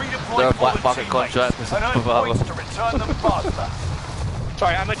What? to redeploy There are fallen black market teammates contracts. and earn points to return them faster.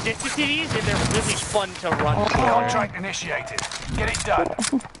 Sorry, I'm addicted to these, and they're really fun to run through. Contract initiated. Get it done.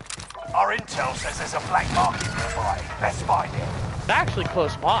 Our intel says there's a black market nearby. Let's find it. It's actually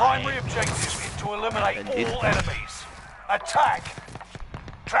close by. Primary objective is to eliminate Indeed. all enemies. Attack!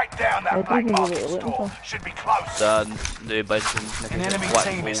 Track down that I black don't know market what you're looking store. for. Should be close. done. New bison. An enemy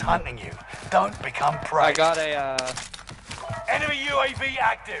team is hunting you. Don't become prey. I got a, Enemy UAV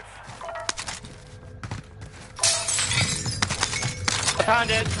active. I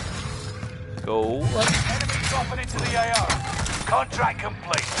found it. Go. Enemy dropping into the AO. Contract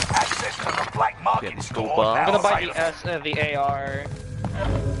complete. Access to the black market Okay, let's store go back. I'm now gonna buy available. the AR.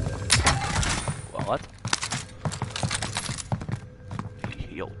 What?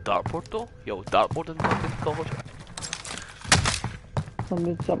 Yo, dartboard though? Yo, dartboard in fucking college.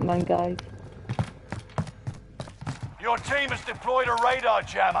 Somebody's jumping on, guys. Your team has deployed a radar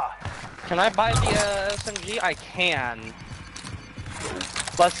jammer. Can I buy the SMG? I can.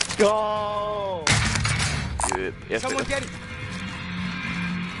 Let's go! Yeah, Someone get it.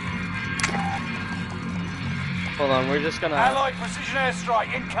 Hold on, we're just gonna... Allied precision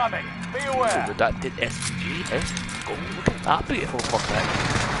airstrike incoming. Be aware. redacted SG. Let's go. Look at that beautiful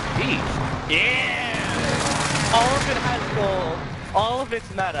fucker. Jeez. Yeah! All of it has gold. All of it's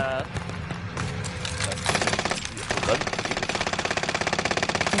meta.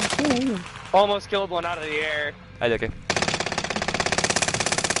 Gun. Almost killed one out of the air. Hey, okay.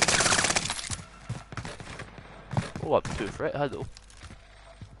 Oh, up to threat. Hello.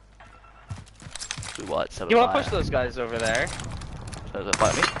 Do what? You wanna push those guys over there? Does it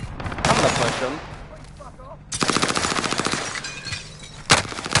fight me? I'm gonna push them.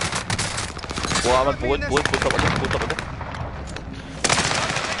 Well, I'm a boy, boy, boy, top of it.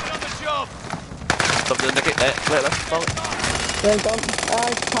 On the job. Something in the kit. Wait, let's follow it. Well done.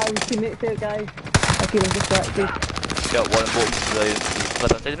 Time teammates there, guys. I feel distracted. Got one important to the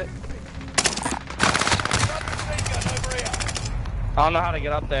left hand side of it. I don't know how to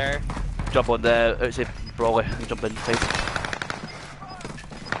get up there. Jump on the outside brawler and jump inside.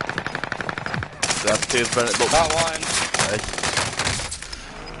 Grab two in front of the boat. Got one. Nice.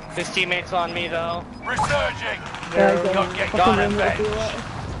 His teammate's on me though. Resurging. Guys, Go I'm get fucking gun running out of revenge. fuel.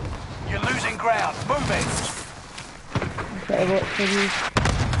 You're losing ground. Move it. Better watch for you.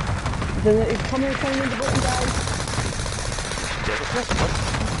 He's coming in the button, guys.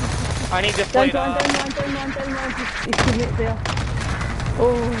 I need to Down plate one. His teammate's there.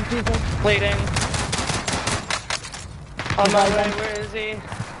 Oh, Jesus. plating. On my way, where is he?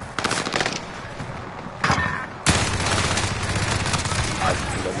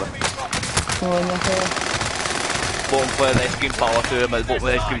 Oh, in your face. Bottom player, the ice cream power to him, bottom of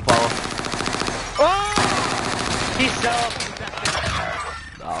the ice cream power. Oh! He's still.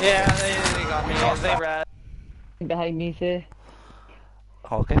 Yeah, they got me. They ran. Behind me, too.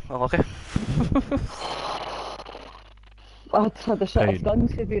 Okay, okay. I had the shot Pain. of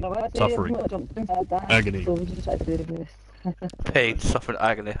guns to be right. Suffering. Agony. So we just tried to do this. Pain, suffering,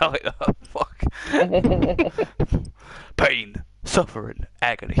 agony. I like that. Fuck. Pain, suffering,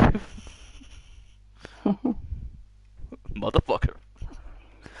 agony. Motherfucker.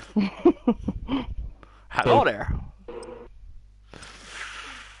 Hello there.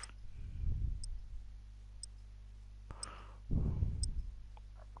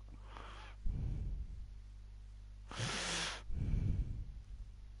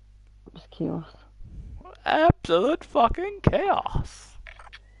 Just chaos. Absolute fucking chaos.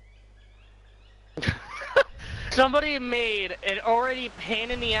 Somebody made an already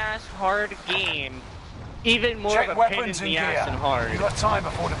pain in the ass hard game even more Check of a pain in weapons and the gear. ass and hard. You've got time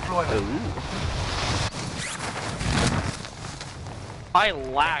before deployment. Ooh. I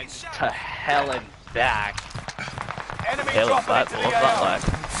lagged to hell and back. Enemy Hell, dropping that, into what's the that AO. like?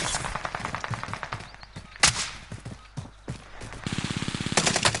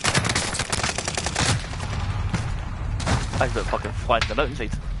 I just fucking flying the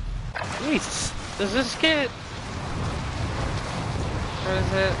mountainside. Jesus. Does this get... Where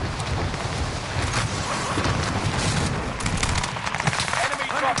is it? Enemy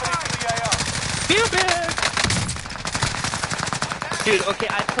dropping into the AO. Cupid! Dude, okay,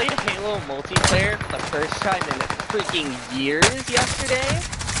 I played Halo multiplayer for the first time in freaking years yesterday.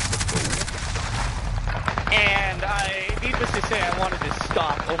 And needless to say, I wanted to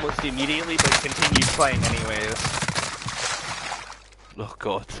stop almost immediately, but continued playing anyways. Oh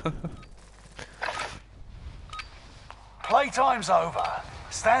god. Playtime's over.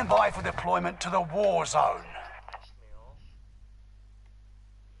 Stand by for deployment to the war zone.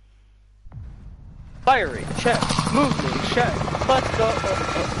 Firing, check. Movement, check. Let's go.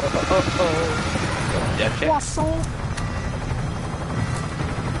 Yeah, check. Poisson.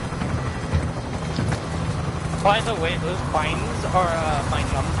 By the way, those vines are my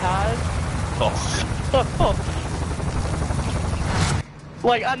numpad. Oh.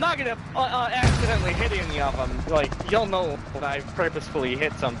 Like, I'm not gonna accidentally hit any of them. Like, you'll know when I purposefully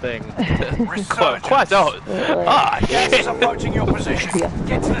hit something. Resurgence. Quite out. Ah, Gas shit. is approaching your position.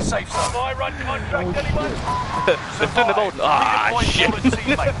 Get to the safe zone. I run contract, anyone? It's in the mountain. Ah, Redeploy shit. fallen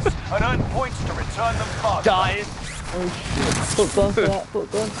teammates and earn points to return them faster. Dies. Oh shit. Put gun for that,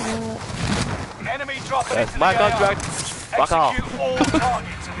 put gun for that. Enemy dropping That's into my the contract. AO. Fuck off. Execute all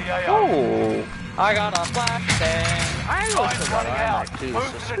targets in the AO. Oh. I got a flashbang. I Time's running out. too.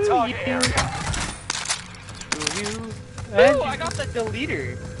 Move to the target area. Screw you. Ooh, I got the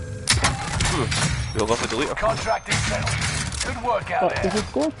deleter. We'll go for the leader. Contract is settled. Good work out But there's there. a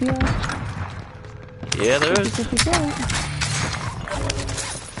squad here. Yeah, there is.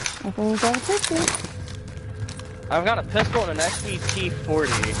 I've only got a pistol. I've got a pistol and an SVT-40.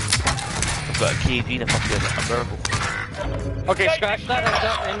 I've got a KG and a fucking miracle. Okay, scratch that. I've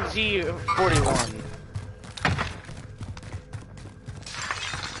got an NZ-41.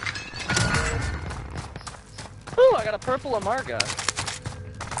 Ooh, I got a purple Amarga.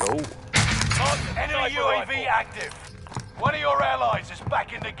 Oh. Enemy UAV active. One of your allies is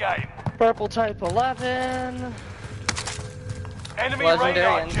back in the game. Purple Type 11. Enemy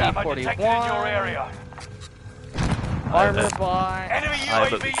Legendary radar jammer detected in your NZ-41. area. Armor box. Enemy I have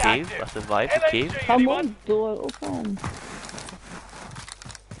the UAV cave. I active. survived the cave. Come on, door open.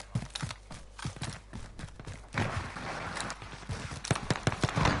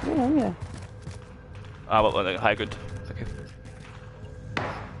 Where are you? I'm up on the high ground. Okay.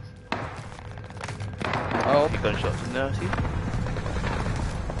 Oh, Keep gunshots in there, see?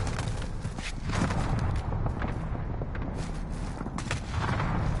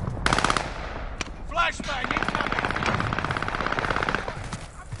 Flashbang incoming.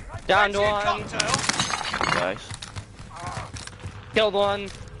 downed That's your one. cocktail. Nice. Killed one.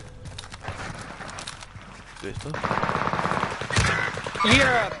 Good stuff. You're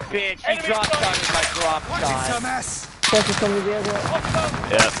a bitch. He Enemy drop shot. shot my drop shot. ass. There's somebody there.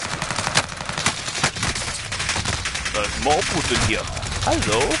 Yeah. There's multiples in here.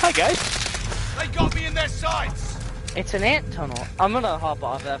 Hello. Hi, guys. They got me in their sights. It's an ant tunnel. I'm gonna hop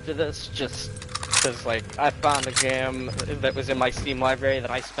off after this just because, like, I found a game that was in my Steam library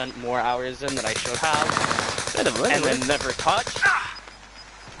that I spent more hours in than I should have, Wait a minute. and then never touched.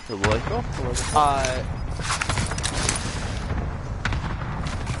 The boy.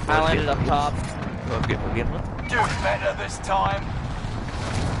 I landed up top. Okay, we'll get one. Do better this time.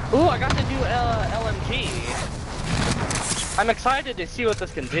 Ooh, I got the new LMG. I'm excited to see what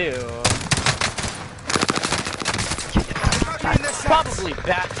this can do. Probably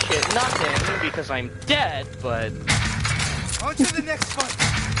batshit nothing because I'm dead, but On to the next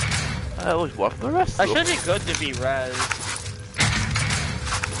fight. It was worth the rest. I though. should be good to be res.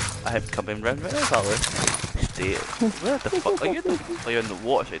 I have come in round right now, Valerie. Stay. Where the fuck are you? Oh, you're in the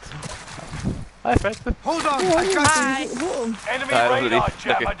water side. Hi, Fred. Hold on, Oh, I got Hi. you. Enemy Right, radar underneath.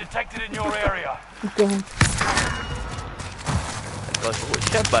 jammer Okay. detected in your area. Gone. Oh,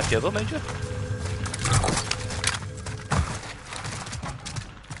 shit back here though, mind you.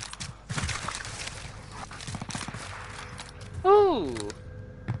 Ooh.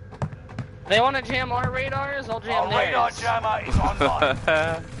 They want to jam our radars? I'll jam Our radar theirs. jammer is online.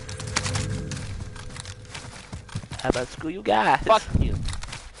 How about screw you guys? Fuck you.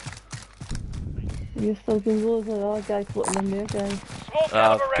 You're still going low as a guy floating in there, guys. Small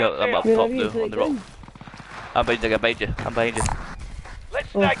caliber I'm up round Where top are you? now, on the rock. I'm behind you, I'm behind you, I'm behind you. Let's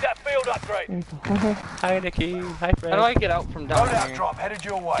snag that field upgrade. Hi, Nikki. Hi, How do Fred. I get out from down Loadout here? drop headed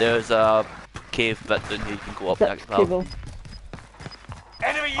your way. There's a cave bit down here, you can go up That's next pal. cable.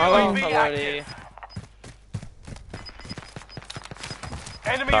 Enemy Oh, UAV already. active.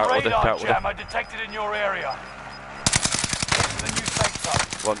 Enemy Start with it, radar start with it. jammer detected in your area. The new safe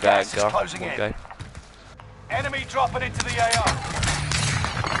zone. One guy in Gas is car, closing one in. guy. Enemy dropping into the AO.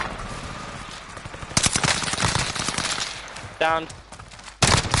 Down.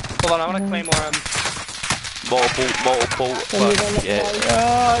 Hold on, I want to claymore him. Multiple, Can you run fuck, it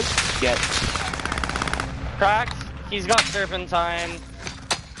yeah. Get. Cracked. He's got serpentine.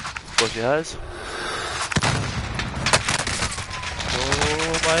 Of course he has.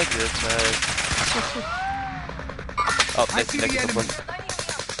 Oh my goodness. Up next, next one.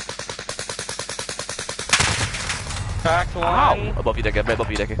 Cracked one. Ow! Above you, Dicky, right above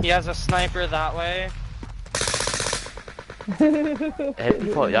you, Dicky. He has a sniper that way.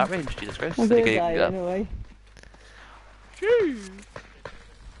 You thought that range, Jesus Christ. I'm Dicky, gonna die yeah. anyway.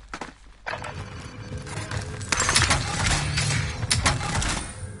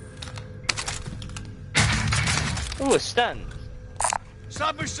 Ooh, a stun.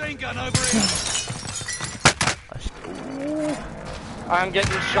 Submachine gun over here. I'm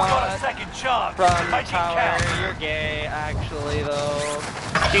getting Got a shot second chance. from Make it tower. count. You're gay, actually, though.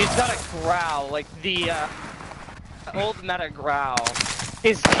 He's got a growl, like the old meta growl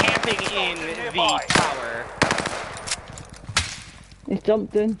is camping in the tower. He's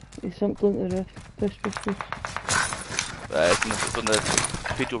jumped in. He's jumped onto the roof. Push, push, push. It's on the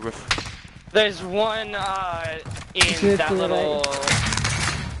cathedral roof. There's one in that little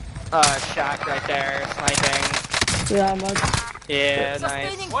shack right there, sniping. Yeah, I'm out. Yeah,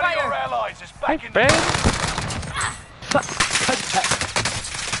 nice. One of your allies is back in the Fred!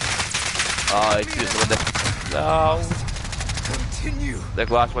 Oh, it's the one that... No. Continue. The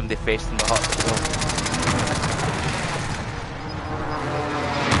last one they faced in the hut as well.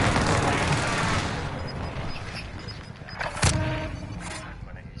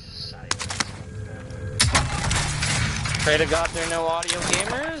 Pray to God they're no audio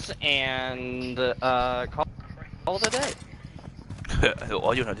gamers, and call it a day.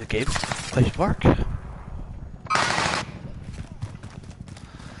 Audio not a game. Place work.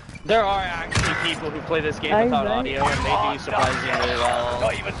 There are actually people who play this game without audio, and they do surprisingly well.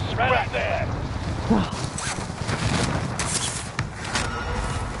 Not even right there.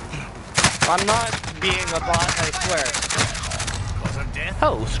 I'm not being a bot, I swear.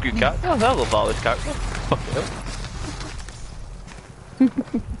 Hello, Screw Cat. Oh, hello, Valor's character. Fuck it up.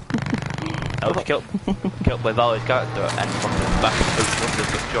 I was killed by Valor's character and fucking back in the house with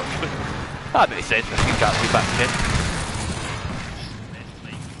the George. That makes sense, I can catch you back again.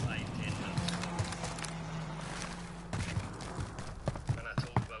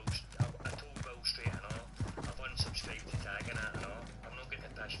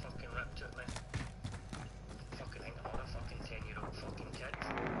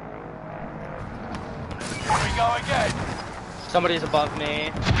 Somebody's above me.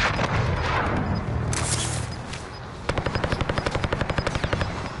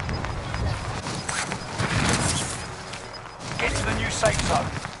 Get to the new safe zone.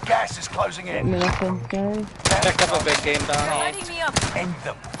 Gas is closing in. Picked up a big game down. End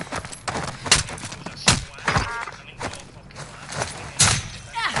them.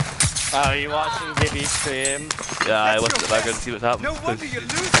 Oh, you watching Gibby stream? Yeah, I watched it back and see what's happening. No wonder you're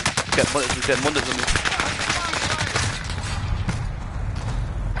losing. Getting wonders on me.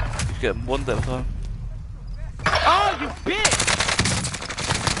 He's getting one at a time. Oh, you bitch!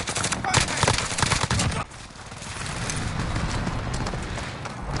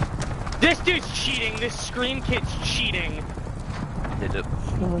 This dude's cheating. This screen kid's cheating. Did it.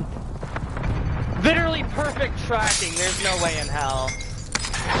 Literally perfect tracking. There's no way in hell.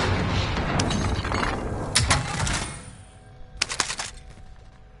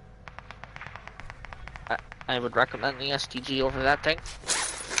 I would recommend the STG over that thing.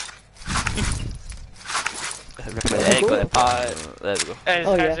 I recommend egg, but there we go.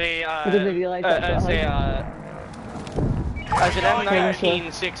 As an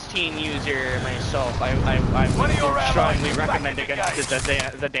M1916 user myself, I would strongly recommend against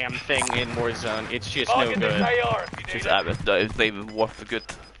the damn thing in Warzone. It's just no good. It's just it's not even worth the good.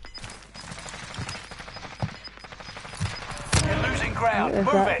 You're losing ground.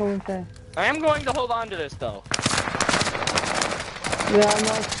 Move it. I am going to hold on to this though. Yeah, I'm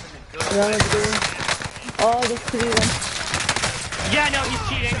not. Oh, there's 3 of them. Yeah, no, he's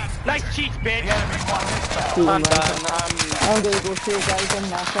cheating. Nice cheats, bitch. I'm done. I'm gonna go see you guys and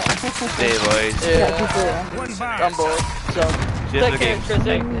knock it. Hey boys. Yeah. I'm bored. So, take care,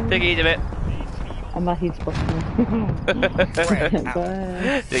 Trizzy. Take it easy, mate. I'm not he's supposed to.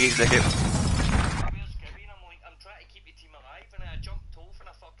 Bye. Take it easy, take it.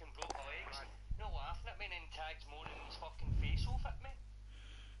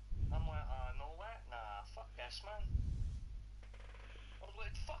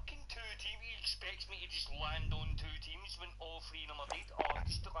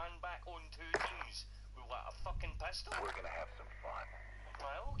 We're gonna have some fun.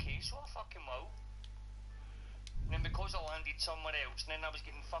 Right, okay, so I fucking will. And then because I landed somewhere else, and then I was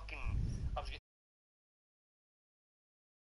getting